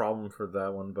a problem for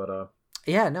that one, but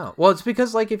yeah, no. Well, it's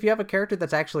because like if you have a character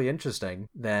that's actually interesting,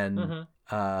 then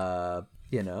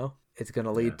it's going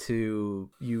to lead to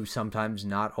you sometimes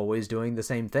not always doing the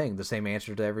same thing, the same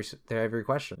answer to every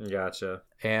question. Gotcha.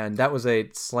 And that was a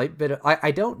slight bit of,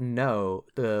 I don't know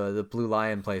the Blue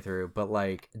Lion playthrough, but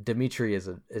like Dimitri is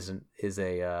a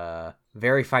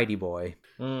very fighty boy.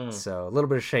 So a little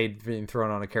bit of shade being thrown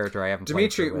on a character I haven't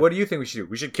Dimitri, played with. What do you think we should do?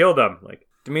 We should kill them. Like,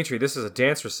 Dimitri, this is a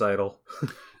dance recital.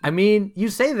 I mean, you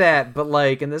say that, but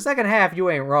like in the second half, you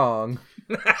ain't wrong.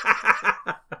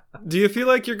 Do you feel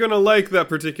like you're gonna like that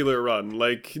particular run?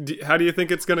 Like, how do you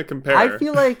think it's gonna compare? I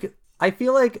feel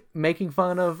like making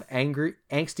fun of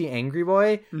angsty angry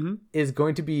boy is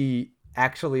going to be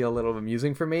actually a little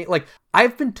amusing for me. Like,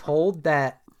 I've been told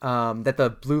that that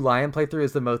the Blue Lion playthrough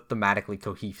is the most thematically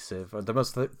cohesive, or the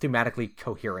most thematically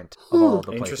coherent of all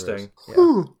the playthroughs. Interesting.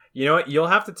 Yeah. You know what? You'll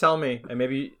have to tell me, and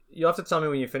maybe you'll have to tell me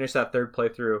when you finish that third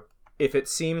playthrough, if it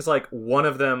seems like one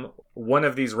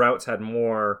of these routes had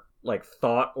more like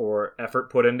thought or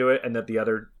effort put into it, and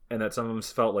that some of them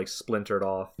felt like splintered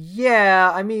off.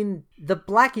 Yeah, I mean, the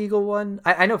Black Eagle one,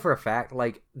 I know for a fact,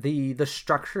 like the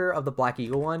structure of the Black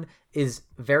Eagle one is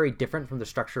very different from the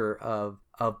structure of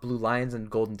Blue Lions and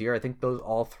Golden Deer. I think those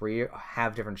all three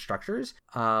have different structures.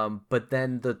 But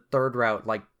then the third route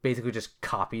like basically just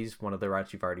copies one of the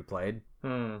routes you've already played.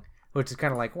 Which is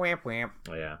kind of like whamp whamp.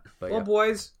 Oh yeah. But, well,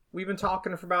 boys, we've been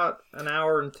talking for about an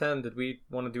hour and 10. Did we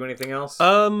want to do anything else?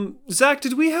 Zach,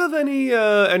 did we have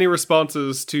any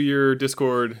responses to your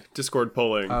Discord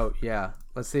polling? Oh yeah.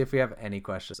 Let's see if we have any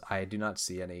questions. I do not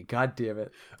see any. God damn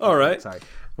it. All right. Sorry.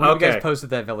 One of you guys posted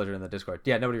that villager in the Discord.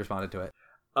 Yeah, nobody responded to it.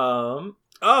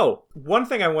 Oh, one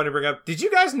thing I want to bring up. Did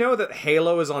you guys know that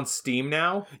Halo is on Steam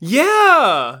now?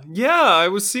 Yeah, I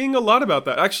was seeing a lot about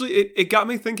that. Actually, it got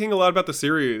me thinking a lot about the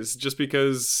series, just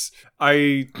because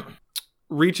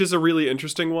Reach is a really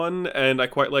interesting one, and I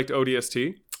quite liked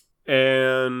ODST.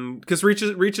 And because Reach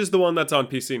is the one that's on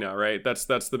PC now, right? That's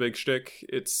the big shtick.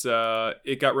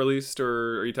 It got released,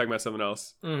 or are you talking about something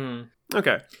else? Mm-hmm.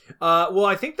 Okay. Well,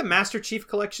 I think the Master Chief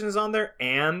Collection is on there,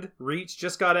 and Reach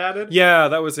just got added. Yeah,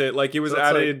 that was it. Like, it was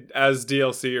added as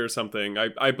DLC or something,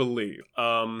 I believe.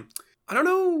 I don't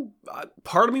know.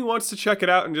 Part of me wants to check it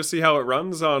out and just see how it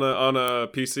runs on a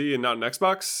PC and not an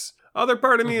Xbox. Other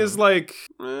part of me is like,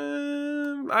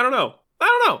 I don't know.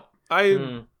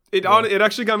 It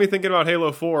actually got me thinking about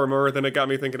Halo 4 more than it got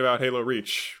me thinking about Halo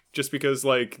Reach. Just because,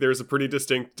 like, there's a pretty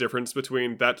distinct difference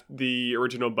between the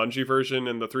original Bungie version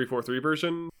and the 343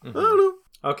 version. I don't know.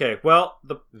 Okay, well,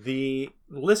 the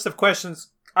list of questions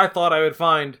I thought I would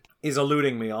find is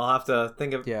eluding me. I'll have to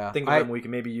think of them. We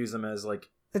can maybe use them as, like,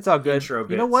 it's all good. Intro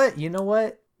bits. You know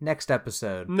what? Next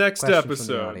episode. Next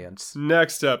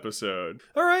episode.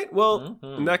 All right. Well,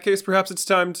 in that case, perhaps it's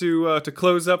time to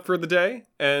close up for the day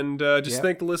and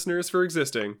thank the listeners for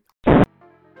existing.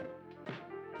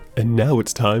 And now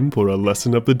it's time for a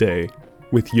lesson of the day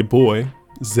with your boy,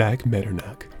 Zach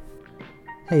Metternach.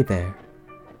 Hey there.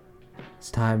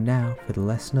 It's time now for the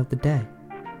lesson of the day.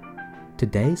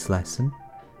 Today's lesson: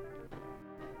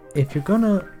 if you're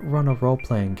gonna run a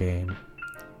role-playing game,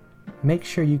 make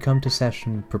sure you come to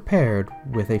session prepared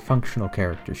with a functional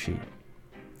character sheet.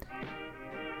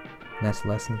 And that's the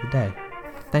lesson of the day.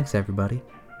 Thanks, everybody.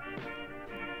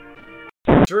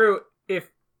 Drew,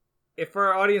 if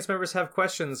our audience members have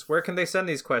questions, where can they send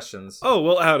these questions? Oh,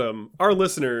 well, Adam, our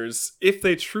listeners, if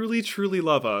they truly, truly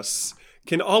love us,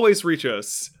 can always reach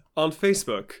us on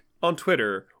Facebook, on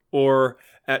Twitter, or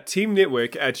at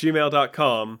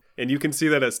teamnitwick@gmail.com. And you can see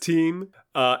that as team,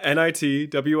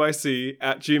 NITWIC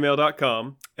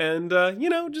 @gmail.com. And,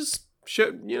 just...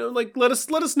 let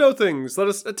us know things.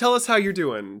 Tell us how you're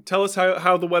doing. Tell us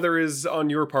how the weather is on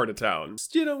your part of town.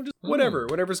 Just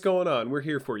whatever's going on. We're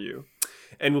here for you.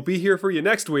 And we'll be here for you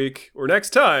next week or next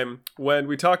time when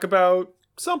we talk about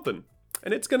something.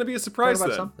 And it's going to be a surprise Talk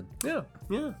then. about something. Yeah,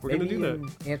 we're going to do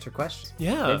that. Answer questions.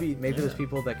 Yeah. Maybe there's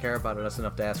people that care about us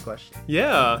enough to ask questions.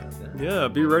 Yeah,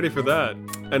 be ready for that.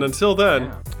 And until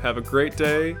then, have a great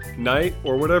day, night,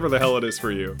 or whatever the hell it is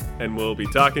for you. And we'll be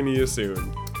talking to you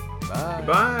soon.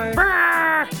 Bye.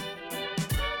 Bye.